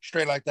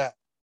 Straight like that.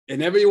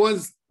 And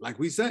everyone's, like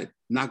we said,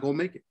 not going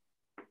to make it.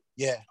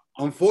 Yeah.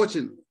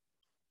 Unfortunately,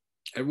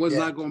 everyone's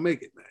not going to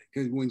make it, man.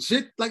 Because when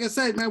shit, like I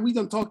said, man, we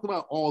done talked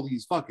about all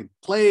these fucking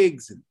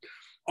plagues and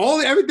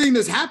everything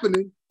that's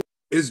happening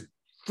is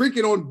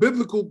freaking on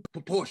biblical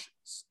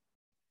proportions.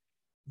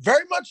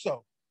 Very much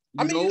so.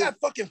 You got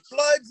fucking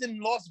floods in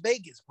Las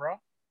Vegas, bro.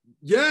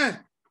 Yeah.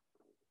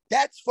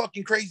 That's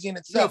fucking crazy in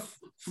itself.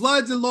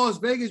 Floods in Las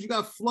Vegas. You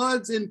got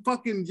floods in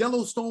fucking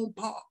Yellowstone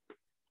Park.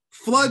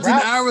 Floods in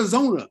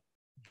Arizona.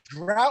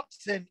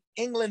 Droughts in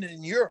England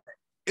and Europe.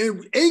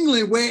 In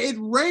England, where it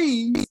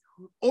rains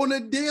on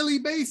a daily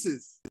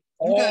basis.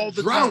 You got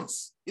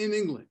droughts in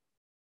England.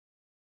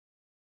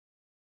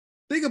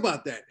 Think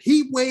about that.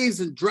 Heat waves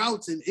and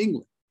droughts in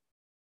England.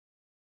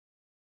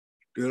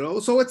 You know,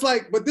 so it's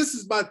like, but this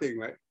is my thing,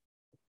 right?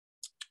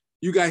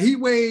 You got heat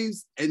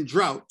waves and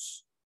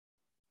droughts,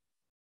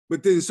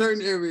 but then in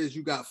certain areas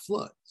you got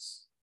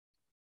floods.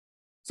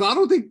 So I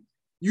don't think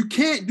you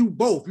can't do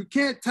both. You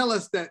can't tell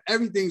us that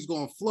everything's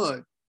going to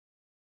flood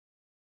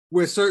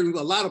where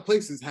a lot of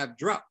places have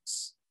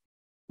droughts,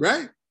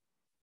 right?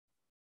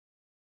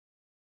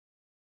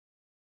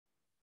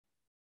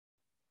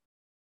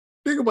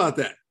 Think about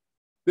that.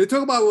 They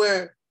talk about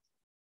where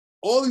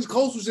all these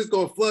coastal shit's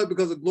going to flood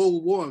because of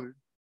global warming,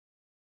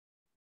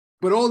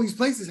 but all these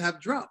places have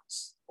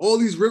droughts. All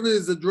these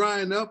rivers are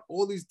drying up.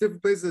 All these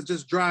different places are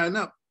just drying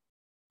up.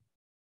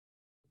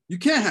 You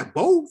can't have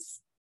both.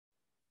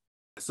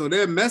 So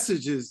their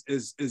message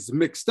is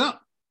mixed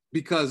up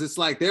because it's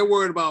like they're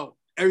worried about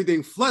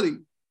everything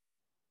flooding,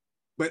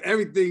 but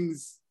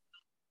everything's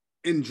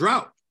in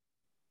drought.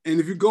 And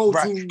if you go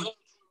to,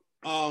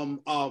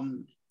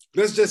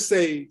 let's just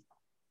say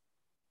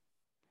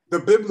the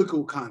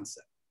biblical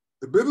concept.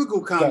 The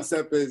biblical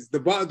concept is the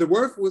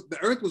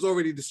earth was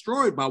already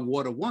destroyed by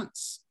water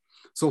once.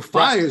 So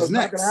fire is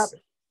next.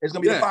 It's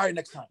gonna be the fire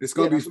next time. It's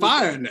gonna be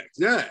fire next.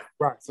 Yeah.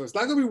 Right. So it's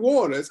not gonna be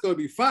water. It's gonna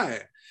be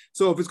fire.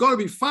 So if it's gonna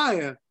be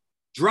fire,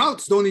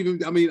 floods don't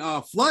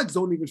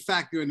even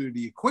factor into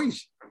the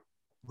equation.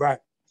 Right.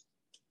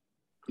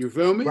 You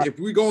feel me? Right. If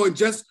we're going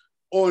just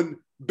on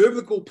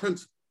biblical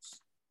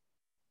principles,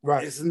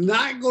 right, it's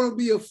not gonna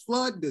be a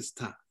flood this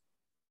time.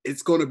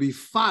 It's gonna be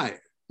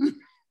fire.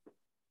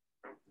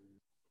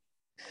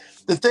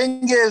 The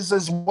thing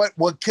is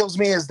what kills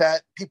me is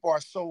that people are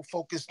so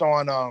focused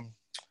on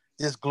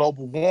this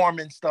global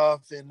warming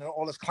stuff and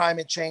all this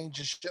climate change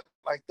and shit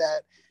like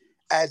that,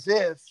 as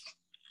if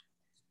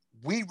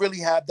we really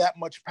have that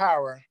much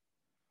power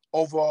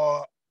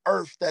over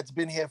Earth that's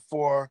been here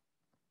for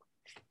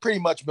pretty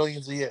much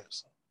millions of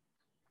years.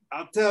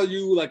 I'll tell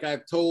you, like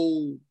I've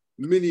told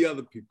many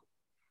other people,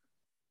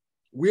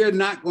 we are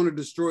not going to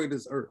destroy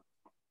this Earth.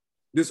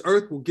 This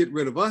Earth will get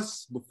rid of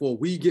us before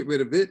we get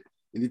rid of it.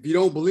 And if you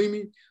don't believe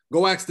me,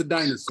 go ask the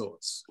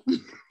dinosaurs.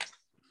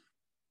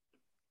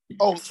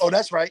 Oh,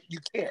 that's right. You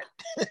can't.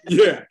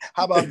 Yeah.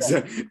 How about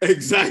that?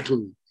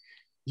 Exactly.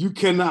 You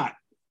cannot.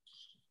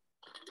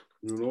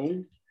 You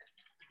know?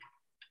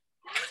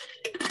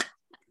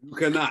 You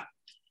cannot.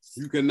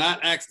 You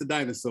cannot ask the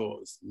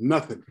dinosaurs.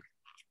 Nothing.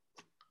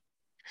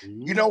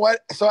 You know what?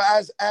 So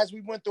as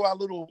we went through our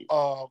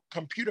little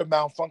computer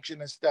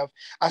malfunction and stuff,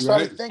 I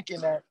started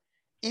thinking that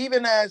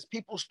even as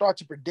people start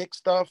to predict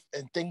stuff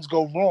and things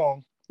go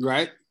wrong,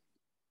 right,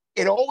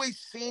 it always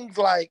seems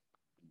like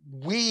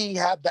we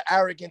have the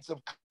arrogance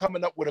of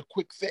coming up with a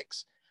quick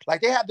fix.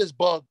 Like they have this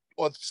bug,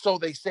 or so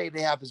they say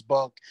they have this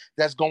bug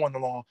that's going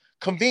along.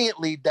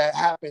 Conveniently, that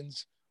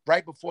happens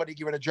right before they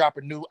get ready to drop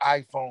a new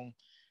iPhone.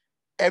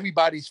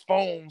 Everybody's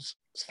phones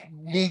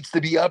needs to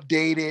be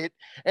updated,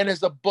 and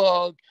there's a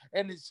bug,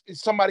 and it's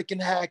somebody can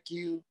hack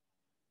you.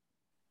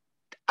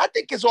 I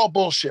think it's all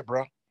bullshit,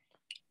 bro.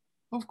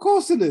 Of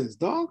course it is,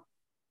 dog.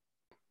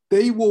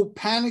 They will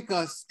panic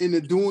us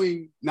into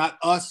doing, not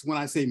us when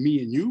I say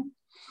me and you,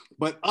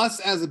 but us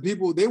as a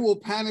people, they will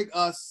panic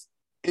us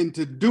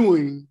into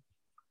doing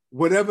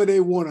whatever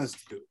they want us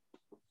to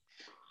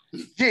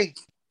do. Gee,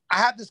 I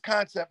have this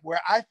concept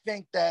where I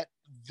think that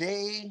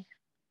they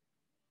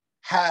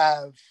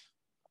have,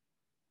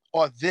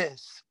 or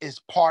this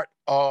is part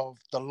of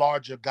the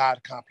larger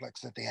God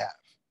complex that they have.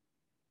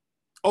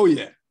 Oh,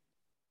 yeah.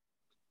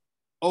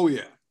 Oh,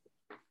 yeah.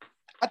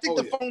 I think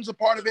the phones are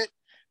part of it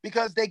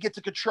because they get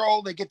to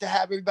control, they get to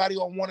have everybody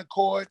on one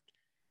accord.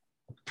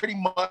 Pretty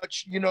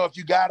much, you know, if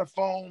you got a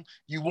phone,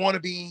 you want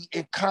to be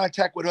in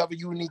contact with whoever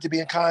you need to be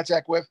in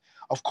contact with.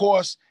 Of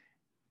course,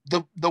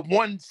 the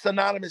one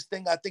synonymous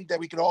thing I think that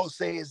we could all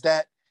say is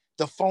that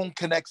the phone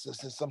connects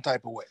us in some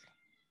type of way.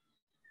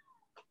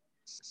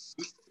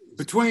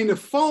 Between the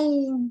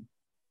phone,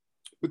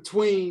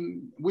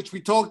 between which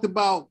we talked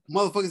about,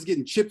 motherfuckers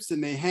getting chips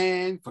in their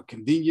hand for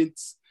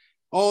convenience,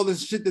 all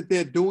this shit that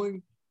they're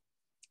doing,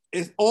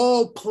 it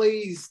all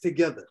plays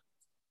together.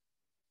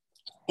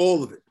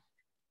 All of it.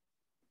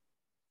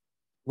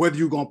 Whether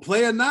you're going to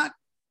play or not,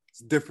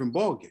 it's a different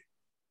ballgame.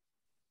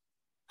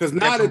 Because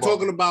now they're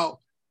talking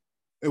about,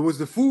 it was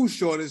the food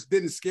shortage,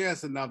 didn't scare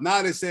us enough.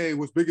 Now they're saying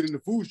what's bigger than the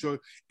food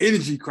shortage,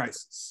 energy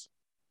crisis.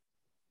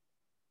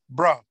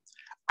 bro,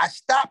 I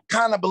stopped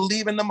kind of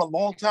believing them a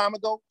long time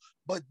ago,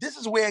 but this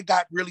is where it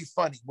got really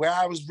funny, where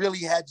I was really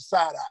had to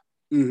side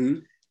eye. Mm-hmm.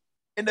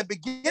 In the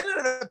beginning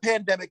of the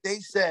pandemic, they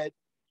said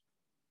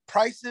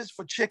prices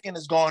for chicken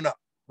is going up,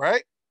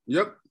 right?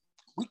 Yep.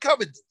 We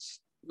covered this.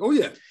 Oh,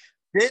 yeah.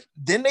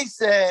 Then they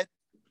said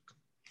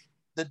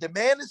the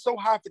demand is so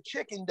high for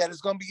chicken that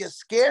it's going to be a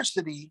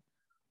scarcity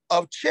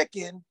of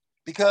chicken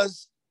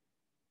because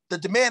the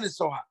demand is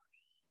so high.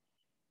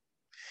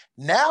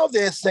 Now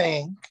they're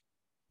saying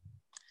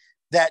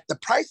that the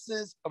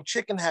prices of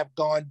chicken have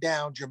gone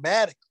down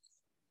dramatically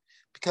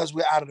because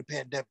we're out of the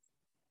pandemic.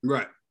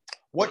 Right.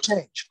 What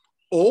changed?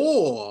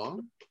 Or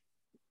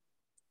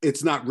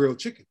it's not real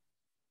chicken.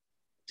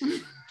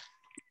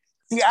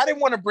 See, I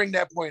didn't want to bring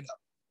that point up.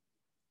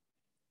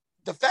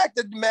 The fact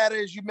of the matter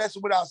is you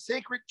messing with our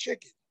sacred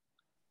chicken.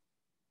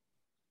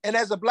 And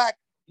as a Black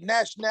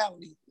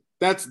nationality,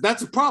 that's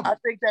a problem. I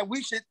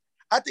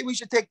think we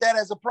should take that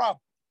as a problem.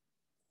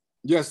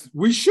 Yes,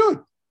 we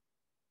should.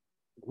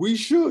 We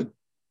should.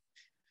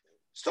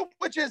 So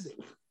which is it?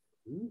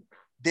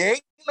 There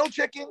ain't no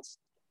chickens.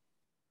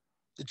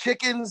 The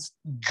chickens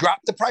drop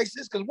the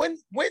prices. Because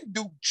when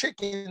do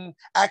chicken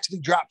actually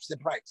drops the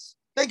price?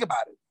 Think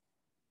about it.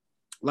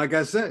 Like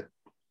I said,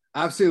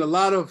 I've seen a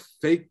lot of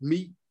fake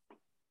meat,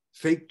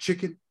 fake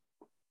chicken,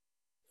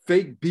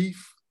 fake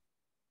beef.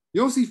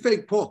 You don't see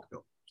fake pork,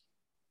 though.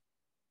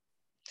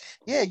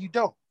 Yeah, you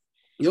don't.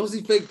 You don't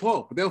see fake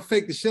pork, but they'll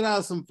fake the shit out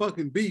of some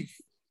fucking beef.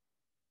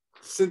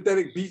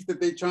 Synthetic beef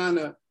that they trying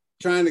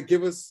to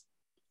give us.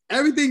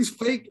 Everything's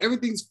fake,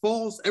 everything's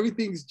false,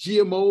 everything's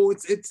GMO.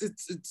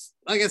 It's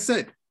like I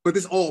said, but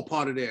it's all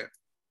part of their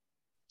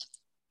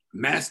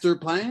master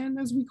plan,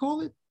 as we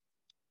call it.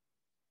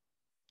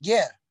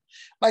 Yeah.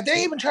 Like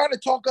they even trying to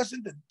talk us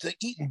into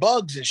eating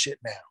bugs and shit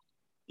now.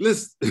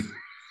 Listen.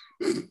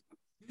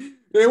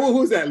 Hey, who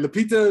was that?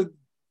 Lupita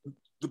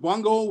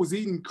Nyong'o was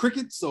eating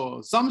crickets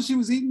or something she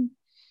was eating.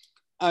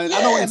 And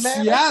I know in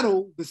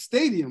Seattle, the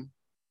stadium,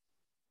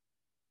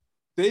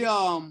 they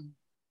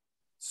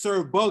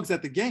serve bugs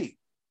at the game.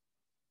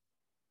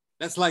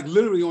 That's like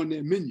literally on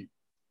their menu,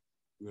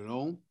 you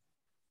know.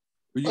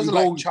 But you was can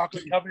it go, like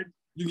chocolate covered?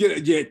 You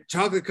get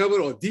chocolate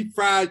covered or deep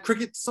fried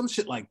crickets, some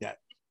shit like that.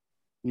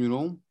 You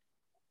know,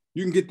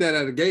 you can get that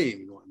at a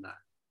game and whatnot.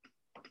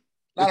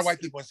 A lot of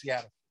white people in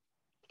Seattle.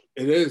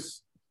 It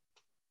is.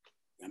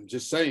 I'm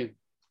just saying.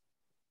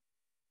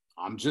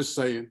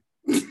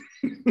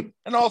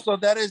 And also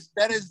that is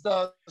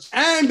the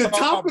and to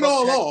top it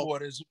all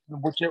off.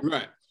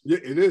 Right. Yeah,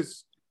 it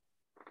is.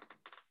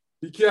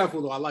 Be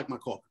careful though. I like my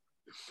coffee.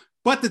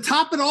 But to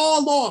top it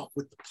all off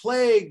with the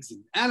plagues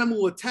and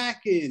animal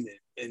attacking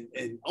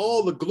and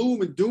all the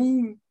gloom and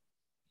doom,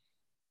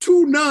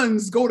 2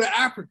 nuns go to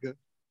Africa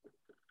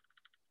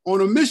on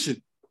a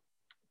mission.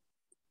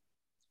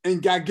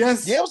 And I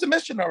guess it was a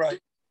mission, all right.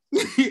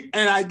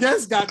 And I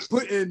guess got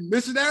put in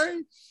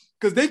missionary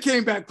because they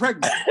came back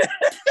pregnant.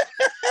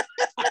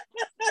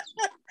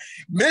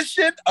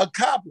 Mission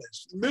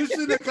accomplished.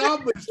 Mission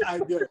accomplished, I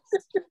guess.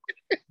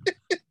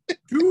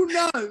 2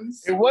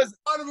 nuns. It was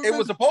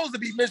supposed to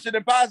be Mission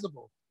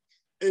Impossible.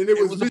 And it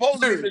was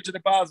supposed to be Mission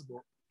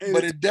Impossible,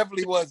 but it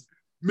definitely wasn't.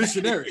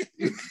 Missionary.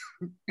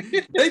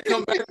 They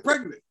come back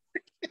pregnant.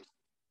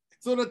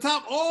 So to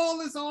top all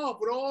this off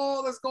with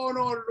all that's going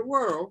on in the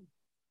world,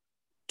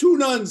 2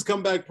 nuns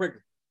come back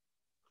pregnant.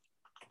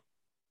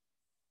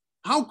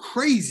 How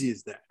crazy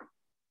is that?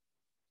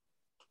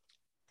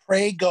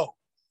 Pray go.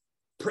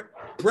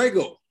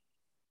 Prego.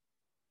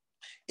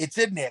 It's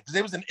in there because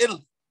it was in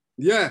Italy.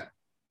 Yeah.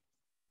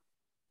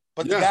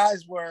 But the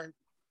guys were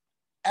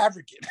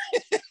African.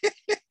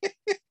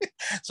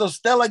 So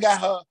Stella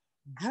got her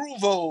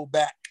Groovo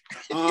back.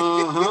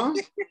 Uh-huh.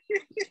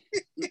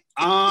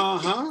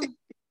 Uh-huh.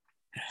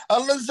 A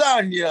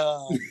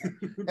lasagna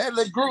and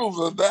the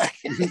Groover back.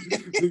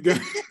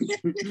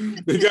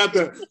 They got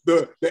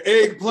the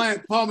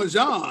eggplant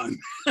parmesan.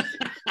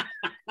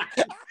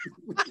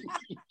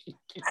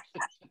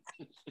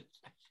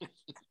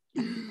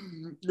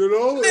 You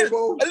know, a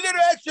little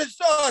extra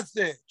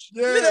sausage.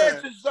 Yeah. A little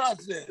extra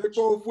sausage. They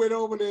both went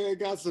over there and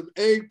got some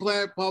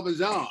eggplant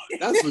parmesan.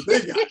 That's what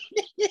they got.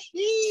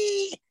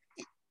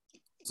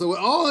 So with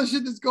all the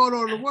shit that's going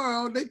on in the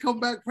world, they come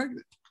back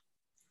pregnant.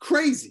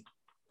 Crazy.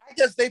 I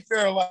guess they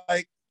feel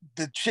like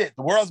the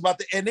world's about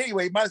to end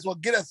anyway. Might as well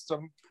get us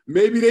some.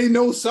 Maybe they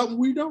know something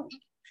we don't.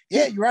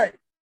 Yeah, you're right.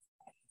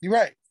 You're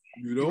right.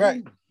 You know,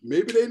 right.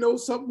 Maybe they know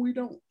something we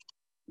don't.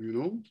 You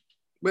know,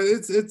 but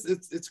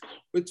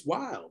it's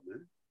wild,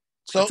 man.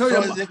 So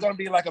is it going to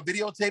be like a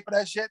videotape of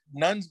that shit?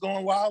 Nuns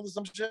going wild or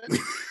some shit?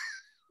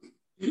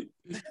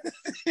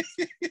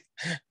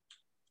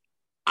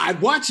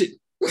 I'd watch it.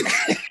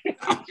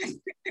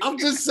 I'm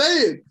just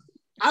saying,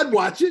 I'd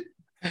watch it.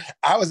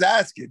 I was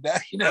asking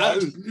that. You know,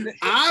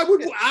 I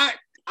would.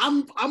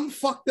 I'm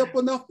fucked up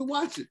enough to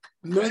watch it.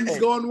 Nuns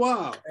gone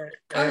wild.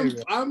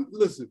 I'm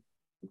listen.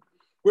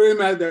 Wait a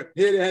minute.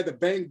 Here they had the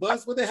Bang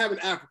Bus. What they have in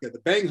Africa? The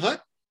Bang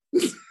Hut.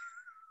 You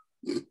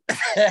know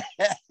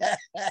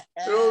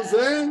what I'm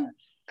saying?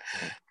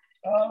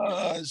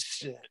 Oh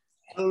shit.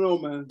 I don't know,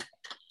 man.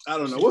 I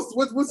don't know.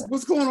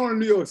 What's going on in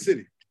New York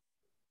City?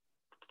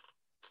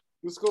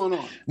 What's going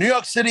on? New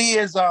York City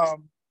is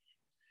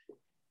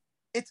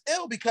it's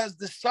ill because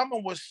the summer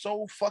was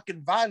so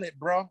fucking violent,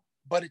 bro.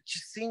 But it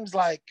just seems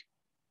like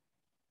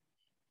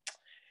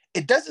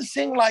it doesn't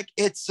seem like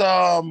it's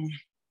well,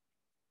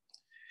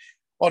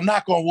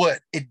 knock on wood.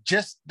 It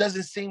just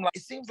doesn't seem like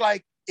it seems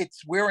like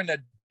we're in a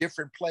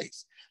different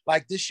place.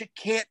 Like this shit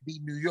can't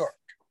be New York,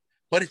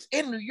 but it's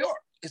in New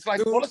York. It's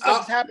like all the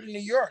stuff is happening in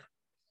New York.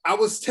 I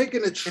was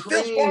taking a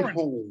train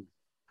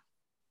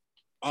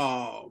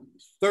home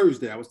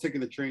Thursday. I was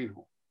taking a train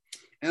home,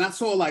 and I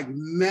saw like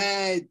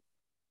mad,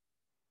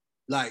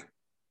 like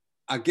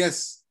I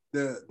guess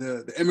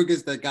the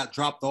immigrants that got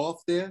dropped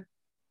off there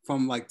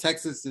from like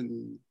Texas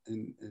and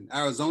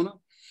Arizona,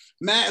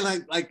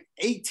 mad like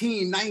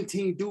 18,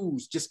 19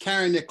 dudes just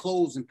carrying their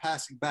clothes and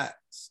passing bags.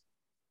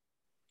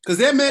 Because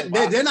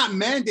they're not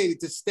mandated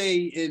to stay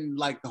in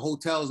like the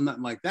hotels,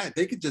 nothing like that.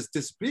 They could just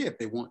disappear if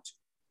they want to.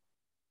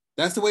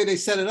 That's the way they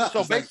set it up.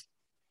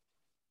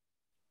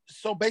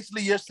 So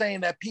basically, you're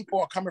saying that people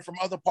are coming from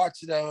other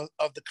parts of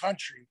the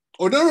country.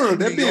 Oh no,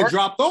 they're being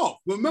dropped off.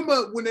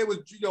 Remember when they was,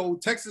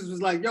 Texas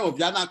was like, yo, if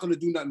y'all not going to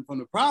do nothing from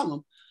the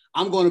problem,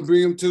 I'm going to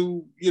bring them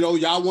to,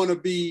 y'all want to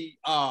be,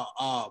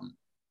 the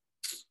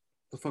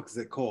fuck is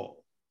it called?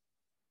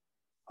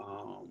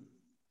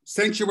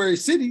 Sanctuary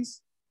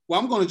cities. Well,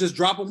 I'm going to just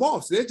drop them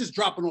off. So they're just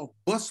dropping off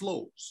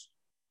busloads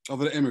of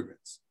the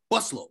immigrants.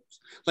 Busloads.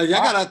 Like,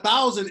 y'all got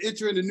 1,000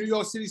 entering the New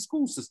York City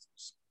school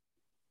systems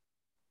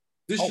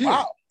this year.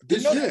 Wow.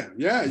 This year.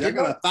 Yeah, y'all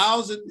got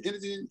 1,000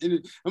 entering.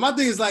 And my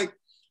thing is like,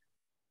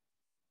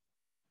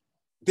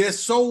 they're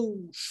so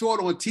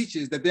short on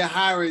teachers that they're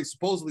hiring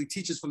supposedly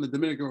teachers from the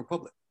Dominican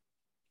Republic.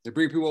 They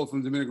bring people over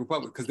from the Dominican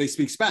Republic because they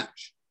speak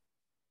Spanish.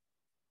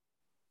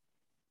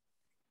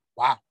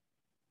 Wow.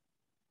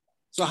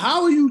 So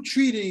how are you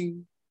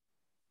treating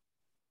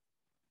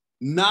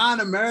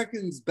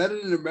non-Americans better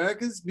than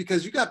Americans?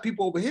 Because you got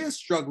people over here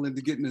struggling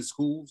to get into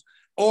schools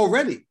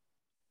already.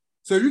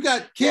 So you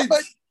got kids. Yeah,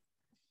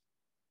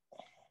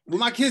 when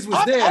my kids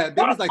was there,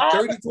 there was like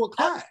 30 to a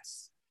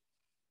class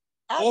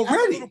already. I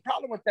have a little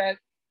problem with that.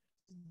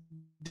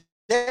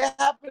 They're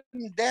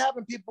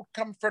having people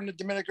come from the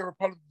Dominican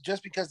Republic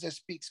just because they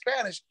speak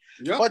Spanish.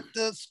 Yep. But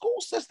the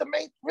school system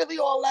ain't really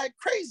all that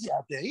crazy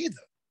out there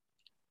either.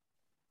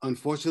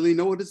 Unfortunately,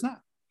 no, it is not.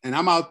 And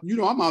I'm out,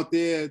 I'm out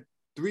there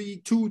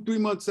 3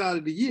 months out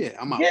of the year.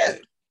 I'm out there.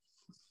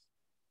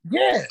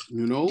 Yeah.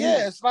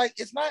 Yeah, it's like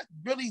it's not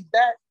really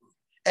that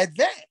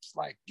advanced.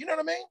 Like, you know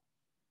what I mean?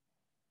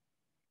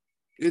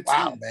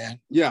 Wow, man.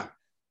 Yeah.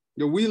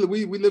 We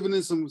living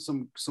in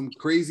some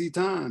crazy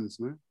times,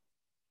 man.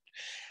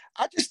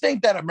 I just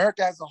think that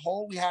America as a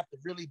whole, we have to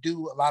really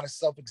do a lot of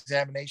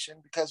self-examination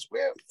because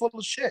we're full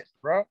of shit,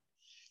 bro.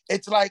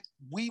 It's like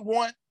we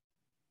want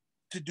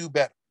to do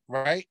better,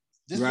 right?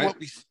 This is what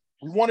we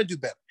want to do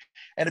better.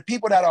 And the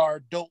people that are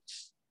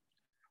adults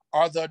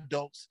are the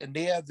adults, and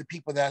they are the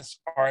people that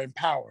are in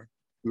power.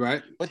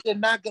 Right. But they're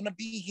not going to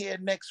be here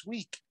next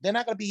week. They're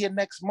not going to be here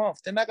next month.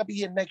 They're not going to be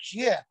here next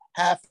year.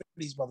 Half of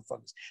these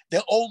motherfuckers.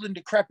 They're old and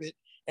decrepit,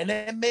 and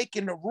they're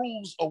making the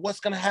rules of what's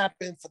going to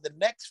happen for the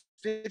next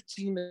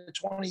 15 to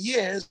 20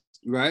 years.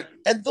 Right.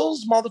 And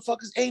those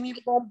motherfuckers ain't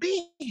even going to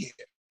be here.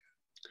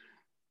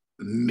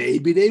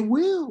 Maybe they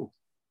will.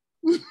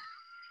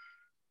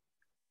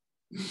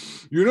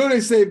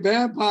 They say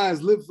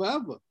vampires live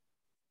forever.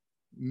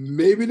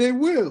 Maybe they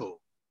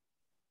will.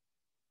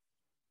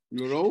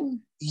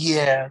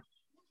 Yeah.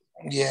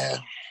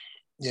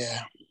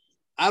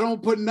 I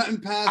don't put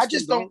nothing past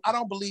I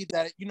don't believe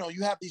that,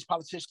 you have these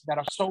politicians that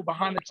are so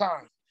behind the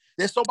times.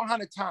 They're so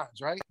behind the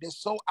times, right? They're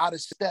so out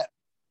of step,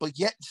 but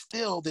yet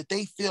still that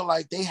they feel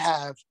like they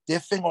have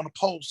their finger on the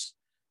pulse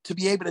to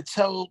be able to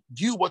tell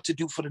you what to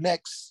do for the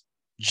next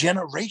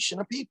generation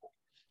of people.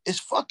 It's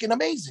fucking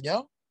amazing,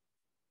 yo.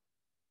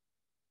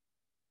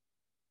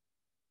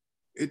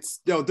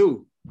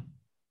 Dude.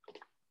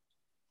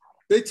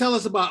 They tell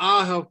us about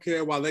our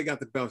healthcare while they got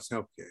the best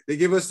healthcare. They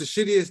give us the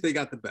shittiest, they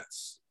got the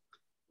best.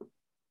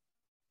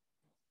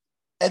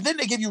 And then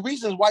they give you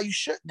reasons why you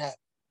shouldn't have.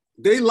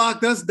 They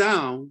locked us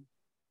down.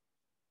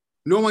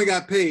 No one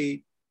got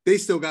paid. They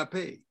still got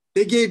paid.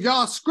 They gave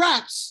y'all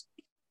scraps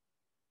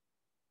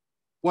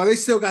while they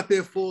still got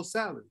their full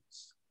salaries.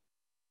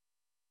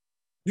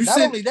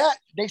 Not only that,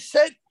 they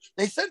sent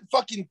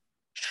fucking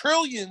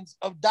trillions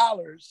of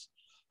dollars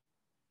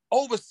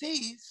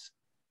overseas.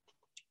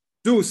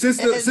 Dude, since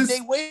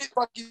they waited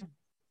fucking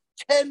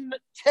 10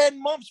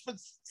 months for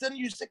sending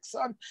you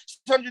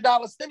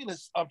 $600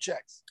 stimulus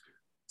checks.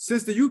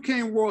 Since the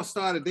Ukraine war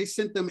started, they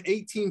sent them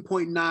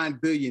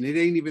 $18.9 billion. It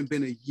ain't even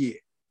been a year.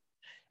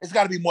 It's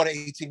got to be more than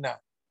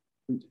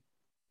 18.9.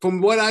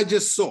 From what I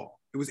just saw,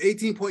 it was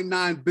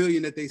 18.9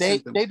 billion that they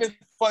sent them. They've been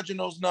fudging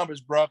those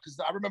numbers, bro. Because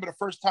I remember the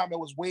first time it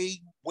was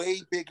way,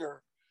 way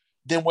bigger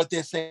than what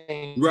they're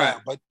saying. Right.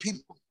 Now. But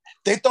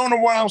they're throwing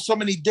around so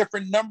many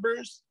different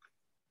numbers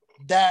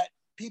that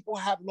people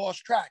have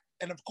lost track.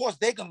 And of course,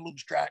 they're going to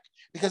lose track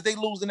because they're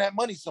losing that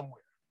money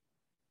somewhere.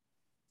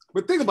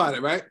 But think about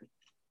it, right?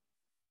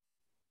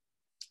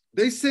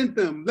 They sent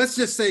them, let's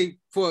just say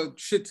for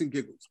shits and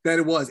giggles, that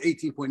it was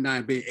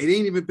 18.9 billion. It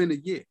ain't even been a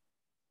year.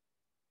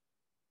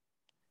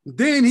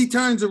 Then he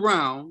turns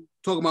around,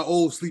 talking about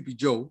old Sleepy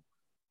Joe.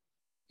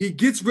 He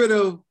gets rid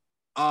of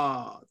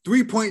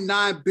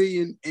 3.9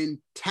 billion in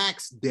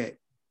tax debt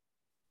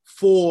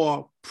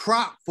for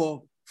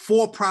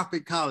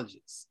for-profit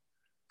colleges.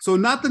 So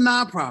not the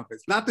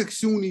nonprofits, not the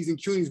SUNYs and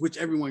CUNYs, which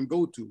everyone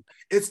go to.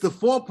 It's the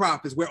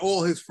for-profits where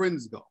all his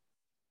friends go.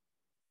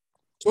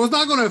 So it's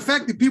not going to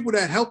affect the people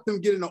that helped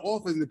him get into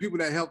office and the people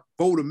that helped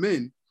vote him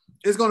in.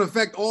 It's going to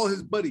affect all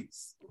his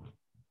buddies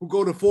who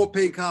go to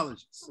for-paid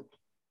colleges.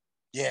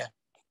 Yeah.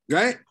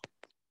 Right?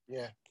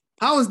 Yeah.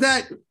 How is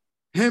that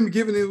him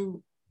giving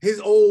him his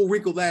old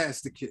wrinkled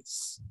ass to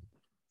kiss?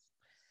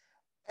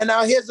 And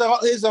now here's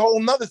a whole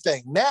nother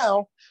thing.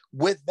 Now,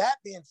 with that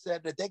being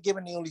said, that they're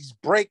giving you these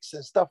breaks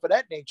and stuff of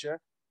that nature,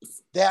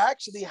 they're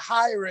actually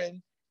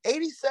hiring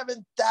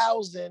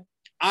 87,000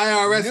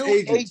 IRS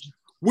agents,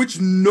 which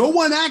no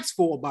one asked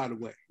for, by the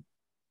way.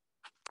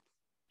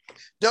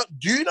 Do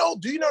you know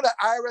that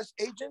IRS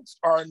agents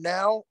are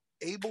now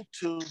able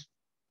to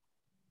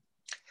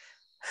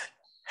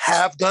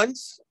have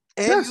guns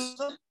and use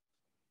them?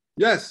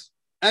 Yes.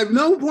 At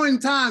no point in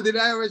time did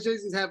IRS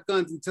agents have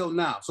guns until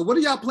now. So what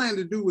do y'all plan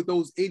to do with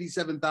those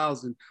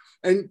 87,000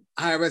 and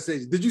IRS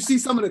agents? Did you see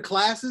some of the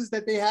classes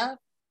that they have?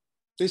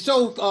 They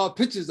show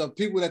pictures of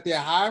people that they're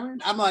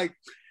hiring. I'm like,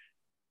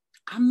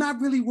 I'm not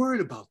really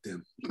worried about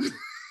them.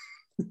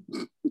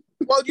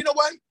 Well, you know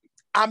what?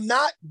 I'm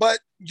not, but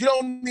you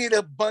don't need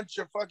a bunch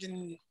of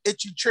fucking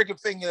itchy trigger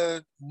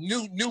finger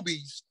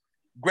newbies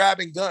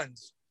grabbing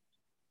guns.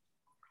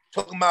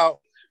 Talking about,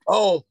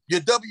 oh,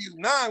 your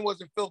W-9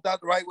 wasn't filled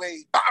out the right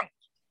way. Bang!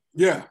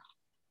 Yeah.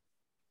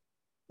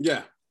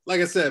 Yeah.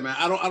 Like I said, man,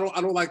 I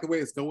don't like the way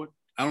it's going.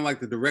 I don't like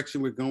the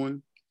direction we're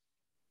going.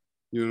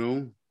 You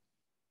know?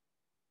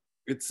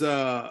 It's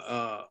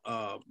we're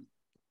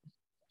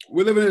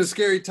living in a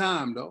scary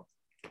time though.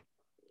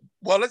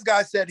 Well, this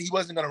guy said he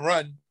wasn't gonna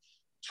run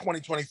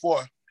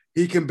 2024.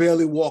 He can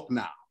barely walk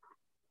now.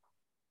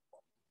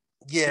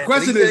 Yeah. The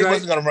question is, he right,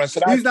 wasn't gonna run.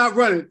 So he's not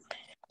running.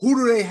 Who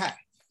do they have?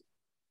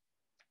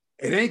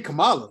 It ain't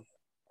Kamala. I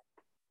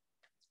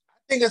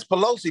think it's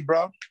Pelosi,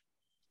 bro.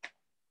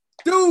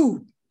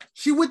 Dude,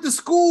 she went to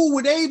school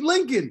with Abe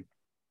Lincoln.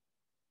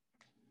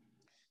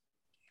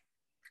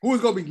 Who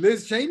is going to be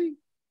Liz Cheney?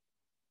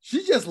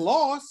 She just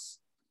lost.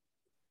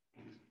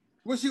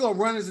 What's she going to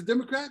run as a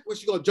Democrat?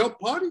 What's she going to jump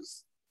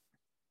parties?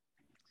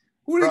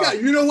 Who they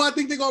got? You know who I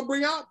think they're going to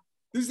bring out?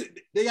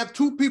 They have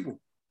two people.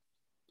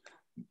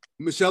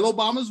 Michelle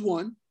Obama's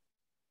one.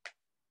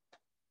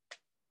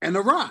 And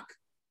The Rock.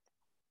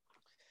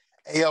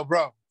 Hey, yo,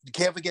 bro, you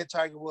can't forget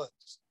Tiger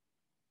Woods.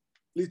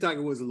 Leave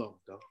Tiger Woods alone,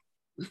 though.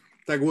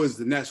 Tiger Woods is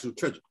the national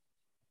treasure.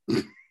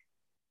 I'm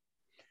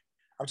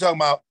talking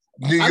about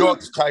New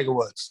York's Tiger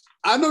Woods.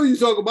 I know who you're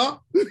talking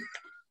about.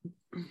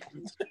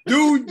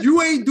 Dude,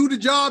 you ain't do the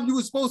job you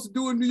were supposed to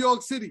do in New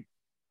York City.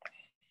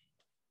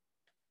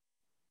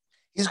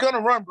 He's going to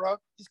run, bro.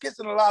 He's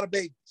kissing a lot of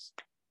babies.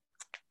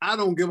 I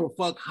don't give a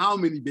fuck how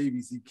many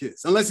babies he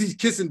kissed, unless he's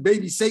kissing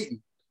baby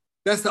Satan.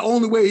 That's the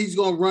only way he's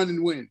going to run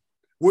and win,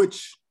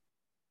 which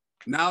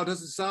now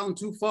doesn't sound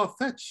too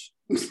far-fetched.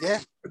 Yeah.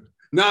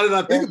 Now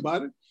that I think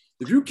about it,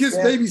 if you kiss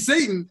baby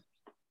Satan,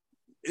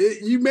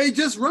 you may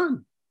just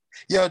run.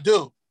 Yo,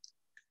 dude,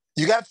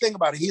 you got to think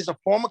about it. He's a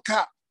former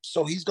cop,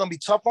 so he's going to be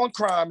tough on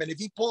crime. And if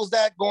he pulls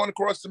that going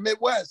across the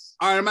Midwest.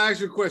 All right, I'm going to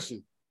ask you a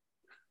question.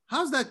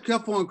 How's that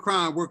tough on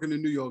crime working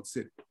in New York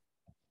City?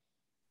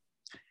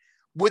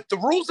 With the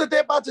rules that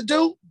they're about to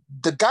do,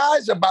 the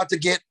guys are about to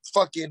get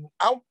fucking,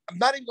 I'm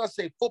not even going to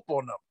say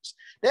football numbers.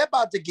 They're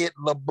about to get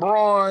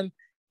LeBron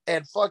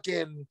and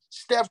fucking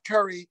Steph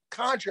Curry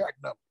contract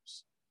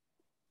numbers.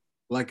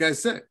 Like I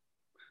said,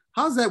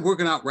 how's that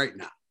working out right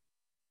now?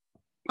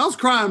 How's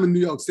crime in New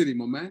York City,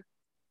 my man?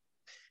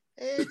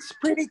 It's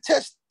pretty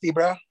testy,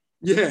 bro.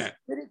 Yeah.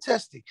 Pretty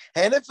testy.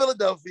 And in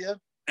Philadelphia.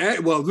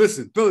 And, well,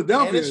 listen,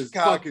 Philadelphia is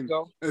fucking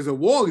is a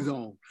war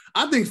zone.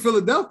 I think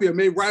Philadelphia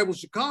may rival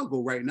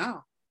Chicago right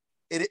now.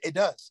 It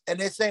does. And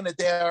they're saying that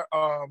they're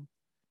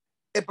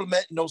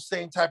implementing those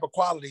same type of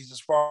qualities as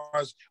far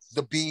as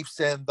the beefs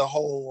and the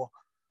whole,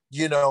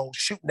 you know,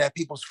 shooting at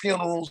people's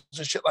funerals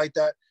and shit like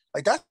that.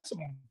 Like, that's some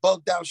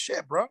bugged out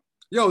shit, bro.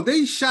 Yo,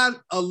 they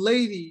shot a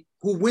lady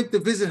who went to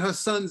visit her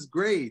son's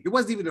grave. It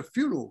wasn't even a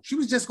funeral. She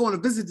was just going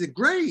to visit the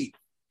grave.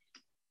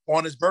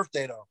 On his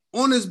birthday, though.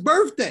 On his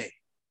birthday.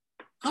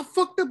 How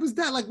fucked up is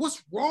that? Like,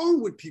 what's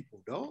wrong with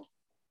people, dog?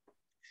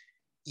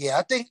 Yeah,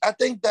 I think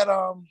that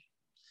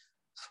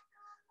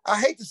I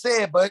hate to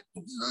say it, but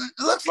it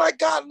looks like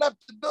God left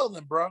the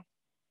building, bro.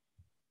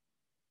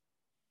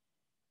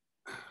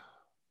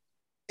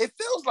 It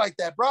feels like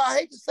that, bro. I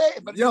hate to say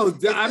it, but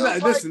I'm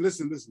not.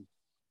 Listen.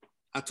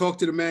 I talk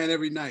to the man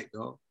every night,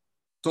 dog.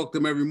 Talk to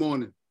him every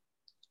morning,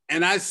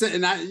 and I asked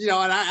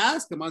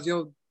him. I was,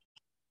 yo,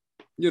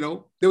 You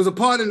know, there was a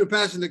part in the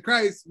Passion of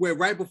Christ where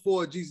right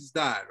before Jesus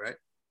died, right?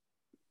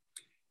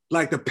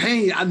 Like the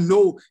pain, I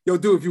know, yo,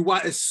 dude, if you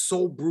watch, it's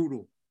so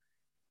brutal.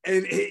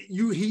 And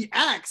he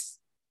asks,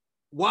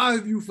 why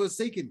have you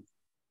forsaken me?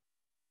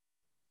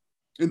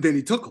 And then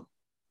he took him.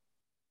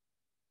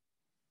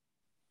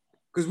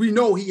 Because we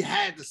know he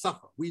had to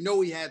suffer. We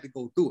know he had to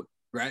go through it,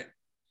 right?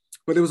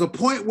 But there was a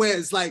point where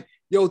it's like,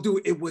 yo,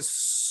 dude, it was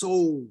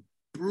so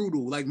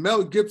brutal. Like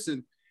Mel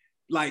Gibson,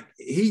 like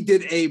he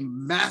did a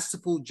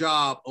masterful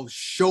job of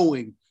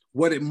showing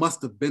what it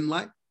must have been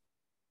like.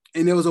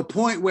 And there was a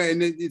point where,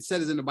 and it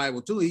says in the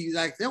Bible too, he's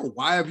like, yo,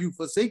 why have you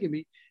forsaken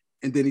me?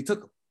 And then he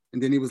took him.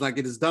 And then he was like,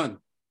 it is done.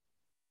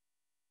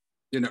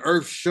 Then the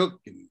earth shook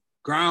and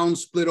ground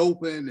split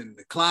open and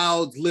the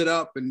clouds lit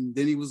up and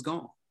then he was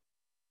gone.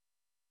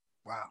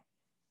 Wow.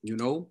 You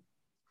know?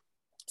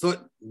 So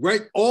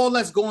right, all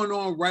that's going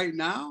on right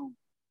now,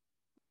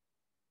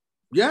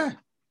 yeah,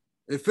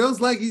 it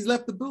feels like he's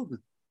left the building.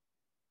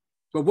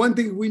 But one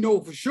thing we know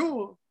for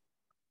sure,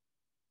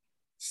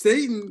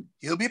 Satan,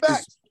 he'll be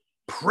back.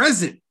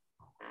 Present.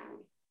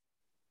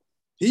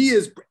 He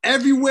is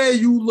everywhere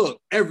you look.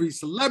 Every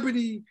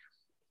celebrity,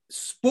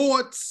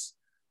 sports,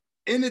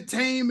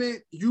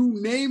 entertainment, you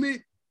name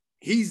it,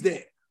 he's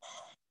there.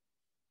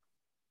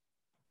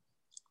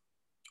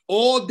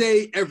 All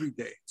day, every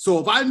day. So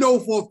if I know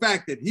for a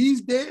fact that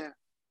he's there,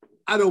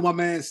 I know my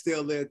man's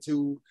still there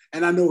too,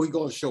 and I know he's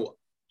gonna show up.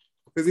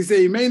 Because he said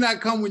he may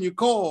not come when you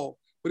call,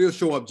 but he'll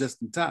show up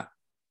just in time.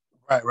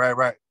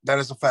 Right. That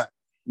is a fact.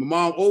 My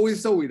mom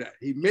always told me that.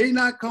 He may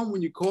not come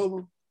when you call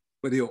him,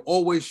 but he'll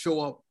always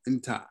show up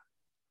in time.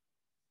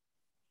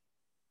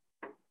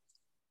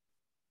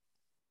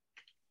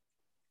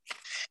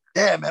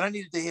 Yeah, man, I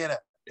needed to hear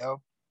that,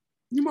 yo.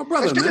 You my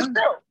brother, shit man. Is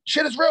real.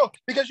 Shit is real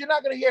because you're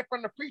not gonna hear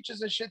from the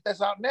preachers and shit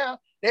that's out now.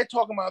 They're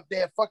talking about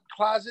their fucking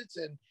closets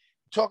and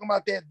talking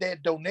about their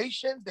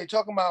donations. They're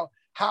talking about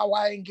how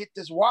I ain't get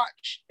this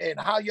watch and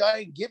how y'all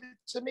ain't give it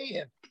to me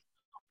and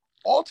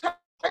all types.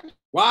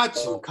 Watch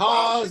and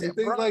cars and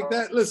things like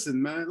that.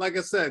 Listen, man, like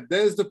I said,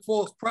 there's the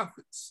false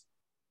prophets.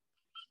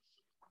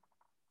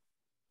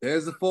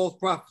 There's the false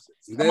prophets.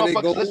 There they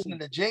go listening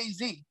to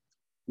Jay-Z.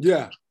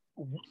 Yeah.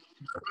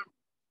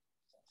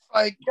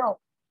 Like, yo,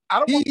 I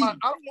don't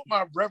want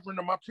my reverend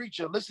or my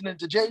preacher listening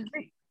to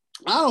Jay-Z.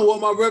 I don't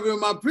want my reverend or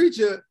my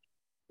preacher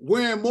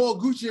wearing more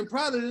Gucci and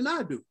Prada than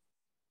I do.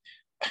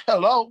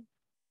 Hello.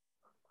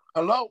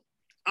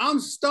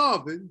 I'm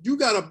starving. You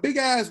got a big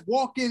ass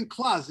walk-in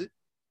closet.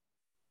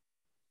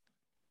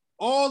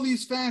 All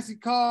these fancy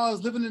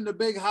cars, living in the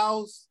big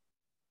house.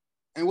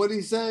 And what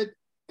he said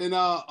in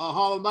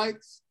Harlem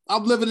Nights,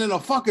 I'm living in a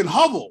fucking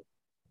hovel.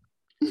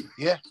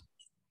 Yeah.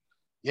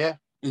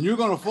 And you're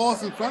gonna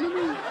force in front of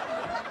me?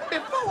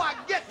 Before I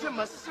get to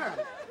my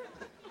sermon,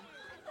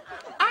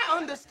 I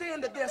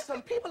understand that there's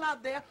some people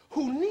out there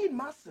who need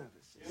my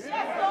services.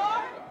 Yes,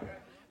 Lord.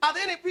 Are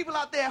there any people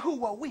out there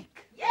who are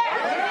weak?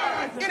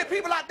 Yes. Any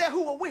people out there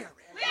who are weary?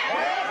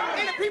 Yes.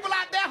 Any people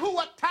out there who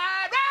are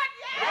tired?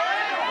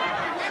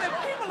 Yes. Any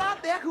people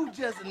out there who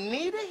just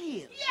need a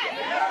healing?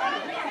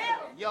 Yes.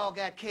 Y'all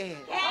got cash?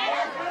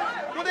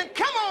 Yes. Well, then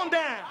come on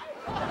down.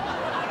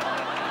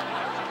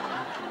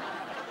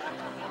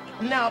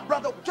 Now,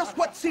 brother, just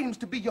what seems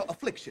to be your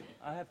affliction?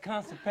 I have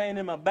constant pain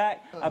in my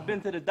back. I've been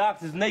to the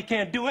doctors and they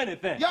can't do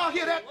anything. Y'all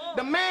hear that?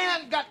 The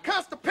man got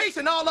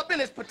constipation all up in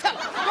his patella.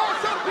 Go and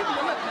show the people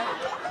to look.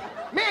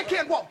 Man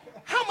can't walk.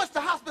 How much the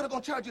hospital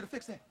gonna charge you to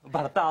fix that?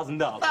 About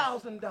 $1,000.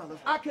 $1,000.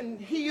 I can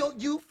heal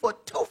you for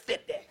 $250.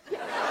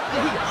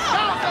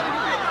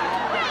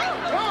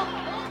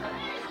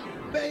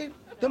 Babe,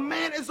 the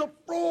man is a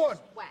fraud.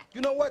 Whack.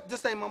 You know what?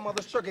 This ain't my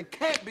mother's church. It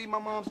can't be my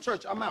mom's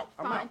church. I'm out.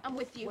 Fine, I'm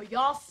with you. Well,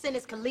 y'all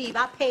sinners can leave.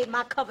 I paid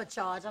my cover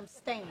charge. I'm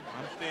staying.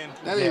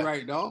 That ain't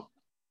right, dog.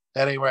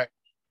 That ain't right.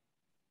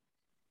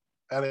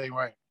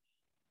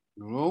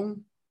 No,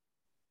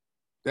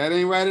 that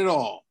ain't right at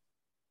all.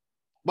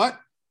 But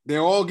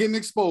they're all getting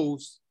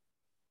exposed.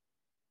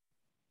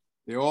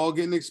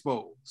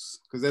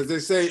 Because as they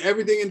say,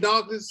 everything in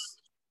darkness,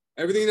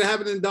 everything that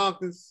happened in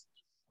darkness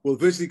will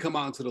eventually come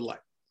out into the light.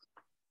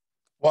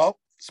 Well,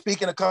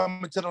 speaking of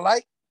coming to the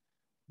light,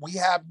 we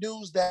have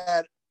news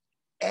that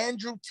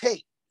Andrew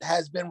Tate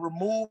has been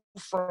removed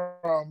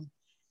from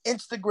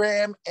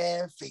Instagram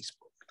and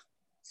Facebook.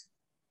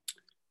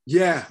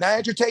 Yeah. Now,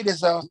 Andrew Tate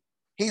is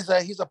he's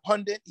a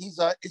pundit. He's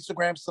an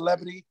Instagram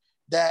celebrity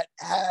that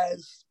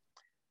has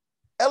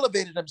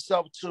elevated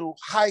himself to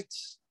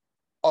heights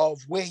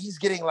of where he's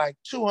getting like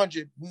 2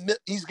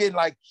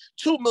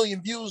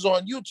 million views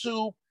on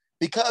YouTube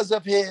because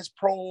of his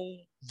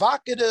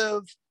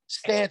provocative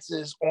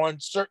stances on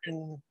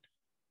certain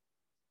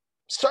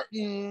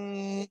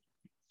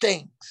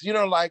things, you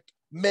know, like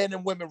men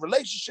and women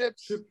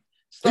relationships,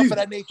 stuff of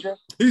that nature.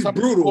 He's Some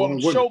brutal. people call him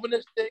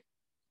chauvinistic.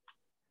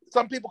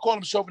 Some people call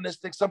him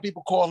chauvinistic. Some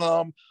people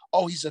call him,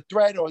 oh, he's a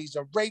threat, or he's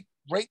a rape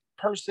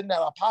person,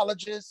 that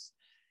apologist.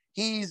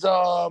 He's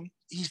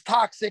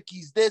toxic.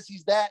 He's this.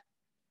 He's that.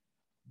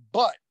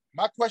 But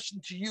my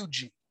question to you,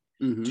 G,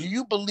 do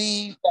you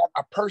believe that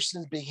a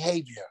person's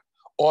behavior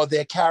or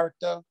their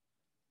character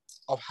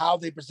of how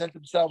they present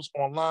themselves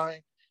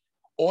online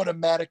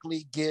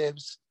automatically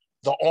gives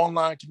the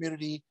online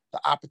community the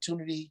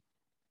opportunity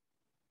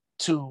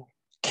to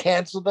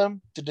cancel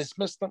them, to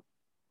dismiss them?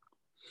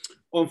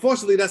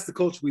 Unfortunately, that's the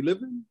culture we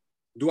live in.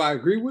 Do I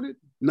agree with it?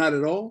 Not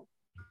at all.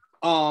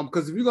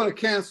 Because if you're going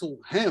to cancel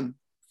him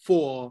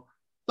for,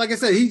 like I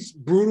said, he's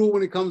brutal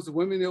when it comes to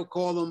women. They'll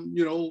call them,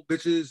 you know,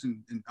 bitches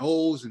and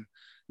hoes. And,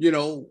 you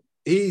know,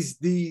 he's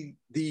the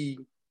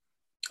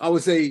I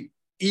would say,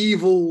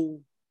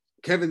 evil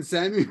Kevin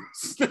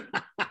Samuels.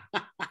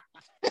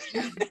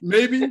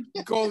 Maybe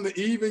you call him the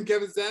even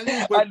Kevin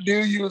Samuels. But, I knew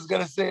you was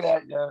going to say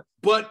that, yeah.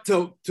 But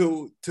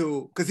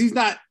because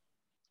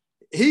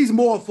he's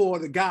more for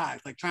the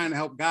guys, like trying to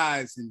help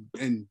guys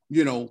and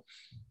you know,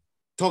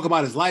 talk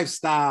about his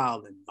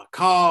lifestyle and my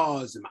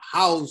cars and my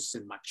house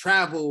and my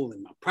travel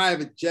and my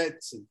private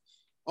jets and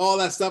all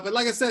that stuff. And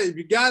like I said, if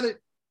you got it,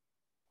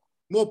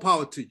 more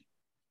power to you.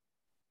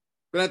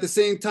 But at the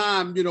same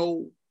time, you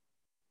know,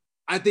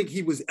 I think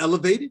he was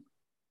elevated.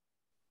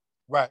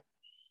 Right.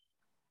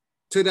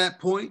 To that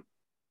point.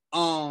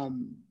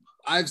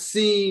 I've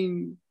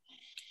seen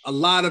a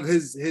lot of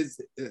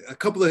a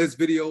couple of his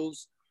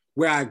videos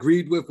where I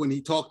agreed with when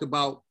he talked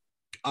about,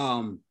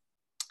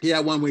 he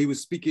had one where he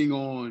was speaking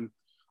on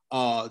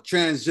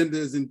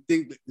transgenders and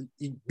think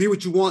be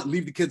what you want,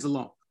 leave the kids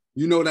alone.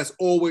 You know, that's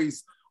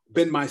always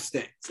been my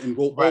stance and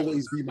will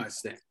always be my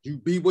stance. You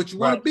be what you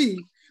want to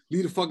be,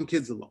 leave the fucking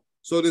kids alone.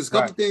 So there's a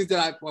couple things that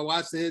I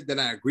watched his that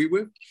I agree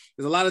with.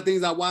 There's a lot of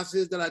things I watched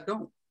his that I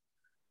don't.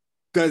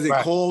 Does it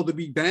call to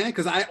be banned?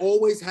 Because I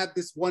always have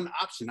this one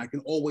option. I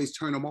can always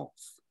turn them off.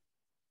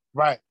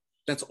 Right.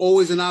 That's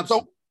always an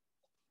option.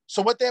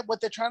 So what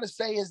they're trying to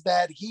say is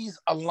that he's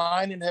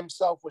aligning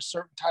himself with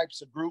certain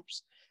types of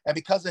groups, and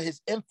because of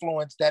his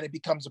influence, that it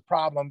becomes a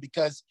problem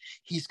because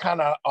he's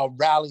kind of a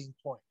rallying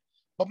point.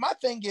 But my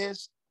thing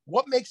is,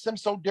 what makes him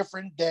so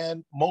different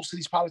than most of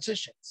these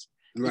politicians?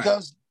 Right.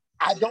 Because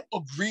I don't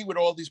agree with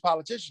all these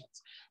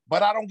politicians,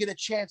 but I don't get a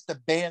chance to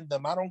ban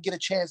them. I don't get a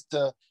chance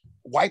to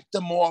wipe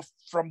them off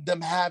from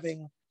them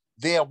having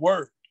their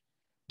word.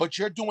 But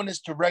you're doing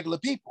this to regular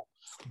people.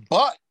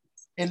 But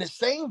in the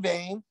same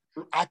vein,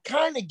 I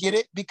kind of get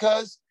it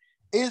because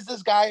is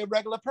this guy a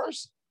regular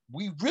person?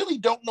 We really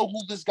don't know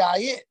who this guy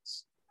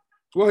is.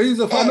 Well,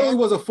 I know he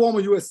was a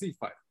former UFC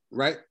fighter,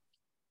 right?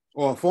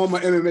 Or a former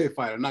MMA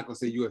fighter. I'm not going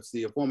to say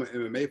UFC, a former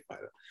MMA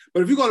fighter.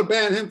 But if you're going to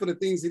ban him for the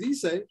things that he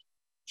said,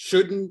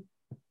 shouldn't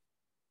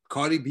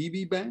Cardi B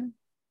be banned?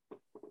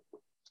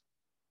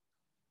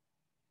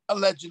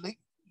 Allegedly,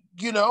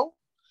 you know.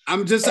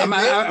 I'm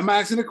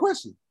asking a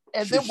question.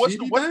 And then what is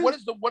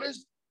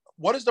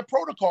the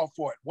protocol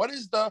for it? What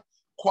is the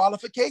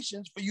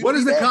qualifications for you? What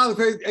is the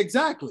qualification?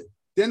 Exactly.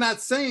 They're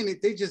not saying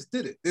it, they just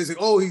did it. They're like,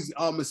 oh, he's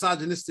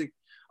misogynistic,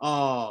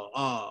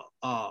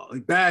 he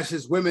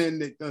bashes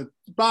women,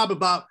 blah, blah,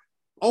 blah.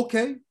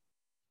 Okay.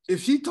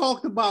 If she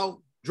talked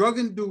about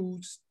drugging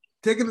dudes,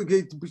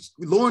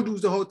 luring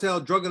dudes to the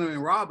hotel, drugging them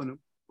and robbing them,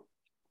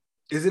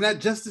 isn't that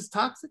just as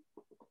toxic?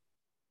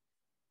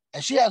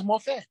 And she has more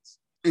fans.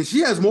 And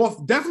she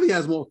definitely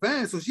has more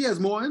fans, so she has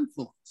more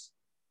influence.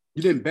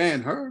 You didn't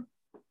ban her.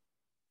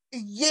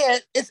 Yeah,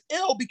 it's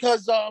ill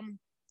because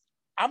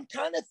I'm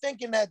kind of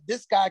thinking that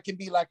this guy can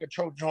be like a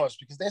Trojan horse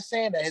because they're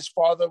saying that his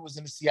father was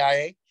in the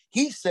CIA.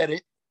 He said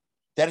it,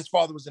 that his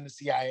father was in the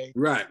CIA.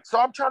 Right. So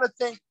I'm trying to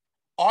think,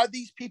 are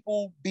these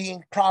people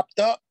being propped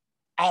up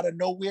out of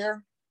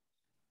nowhere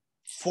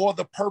for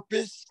the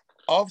purpose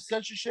of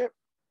censorship?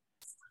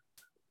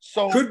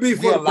 So could be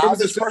we allow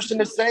this person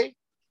to say.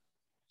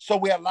 So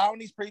we're allowing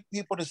these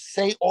people to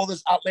say all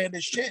this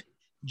outlandish shit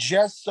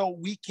just so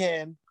we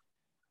can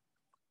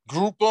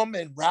group them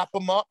and wrap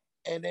them up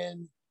and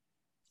then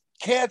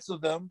cancel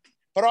them.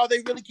 But are they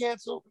really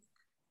canceled?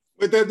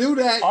 But they'll do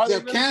that.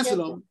 They'll cancel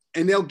them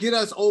and they'll get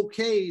us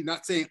okay,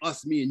 not saying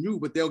us, me and you,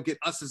 but they'll get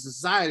us as a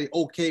society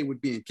okay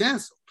with being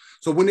canceled.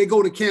 So when they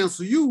go to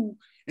cancel you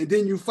and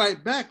then you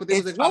fight back, but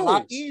they was like, a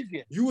lot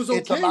easier. You was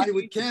okay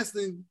with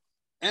canceling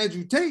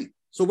Andrew Tate.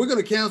 So we're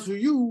going to cancel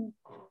you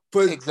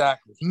for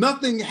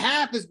nothing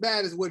half as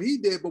bad as what he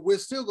did, but we're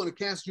still going to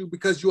cancel you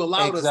because you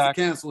allowed us to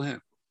cancel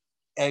him.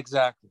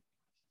 Exactly.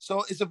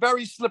 So it's a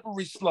very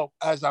slippery slope,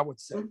 as I would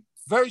say.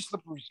 Very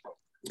slippery slope.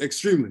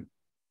 Extremely.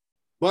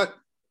 But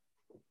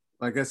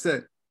like I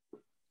said,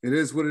 it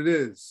is what it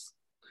is.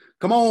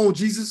 Come on,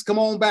 Jesus. Come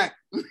on back.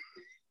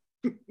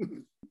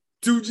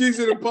 2 G's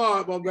in the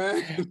pod, my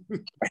man.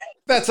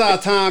 That's our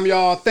time,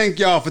 y'all. Thank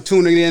y'all for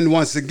tuning in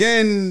once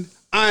again.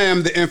 I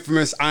am the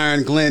infamous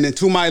Iron Glenn, and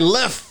to my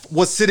left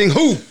was sitting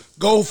who?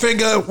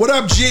 Goldfinger. What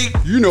up, G?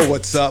 You know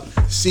what's up.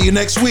 See you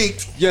next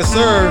week. Yes,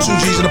 sir. 2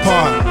 G's in the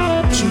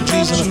pod. 2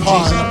 G's in the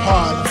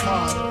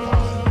pod.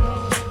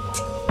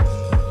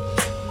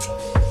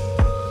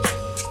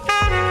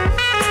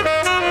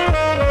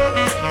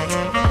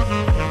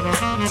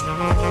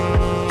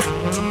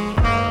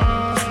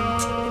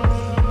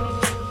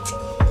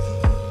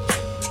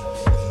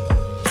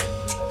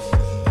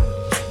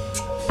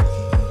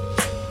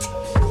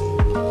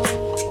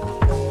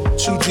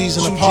 Two G's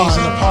in a pod.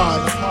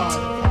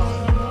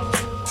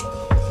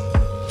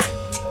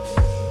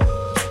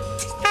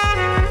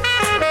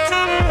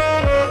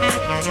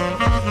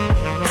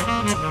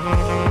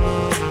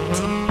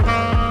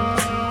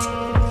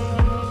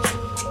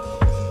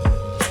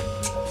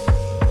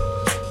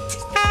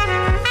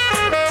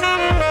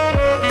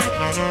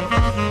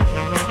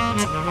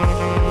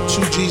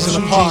 Two G's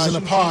in a pod.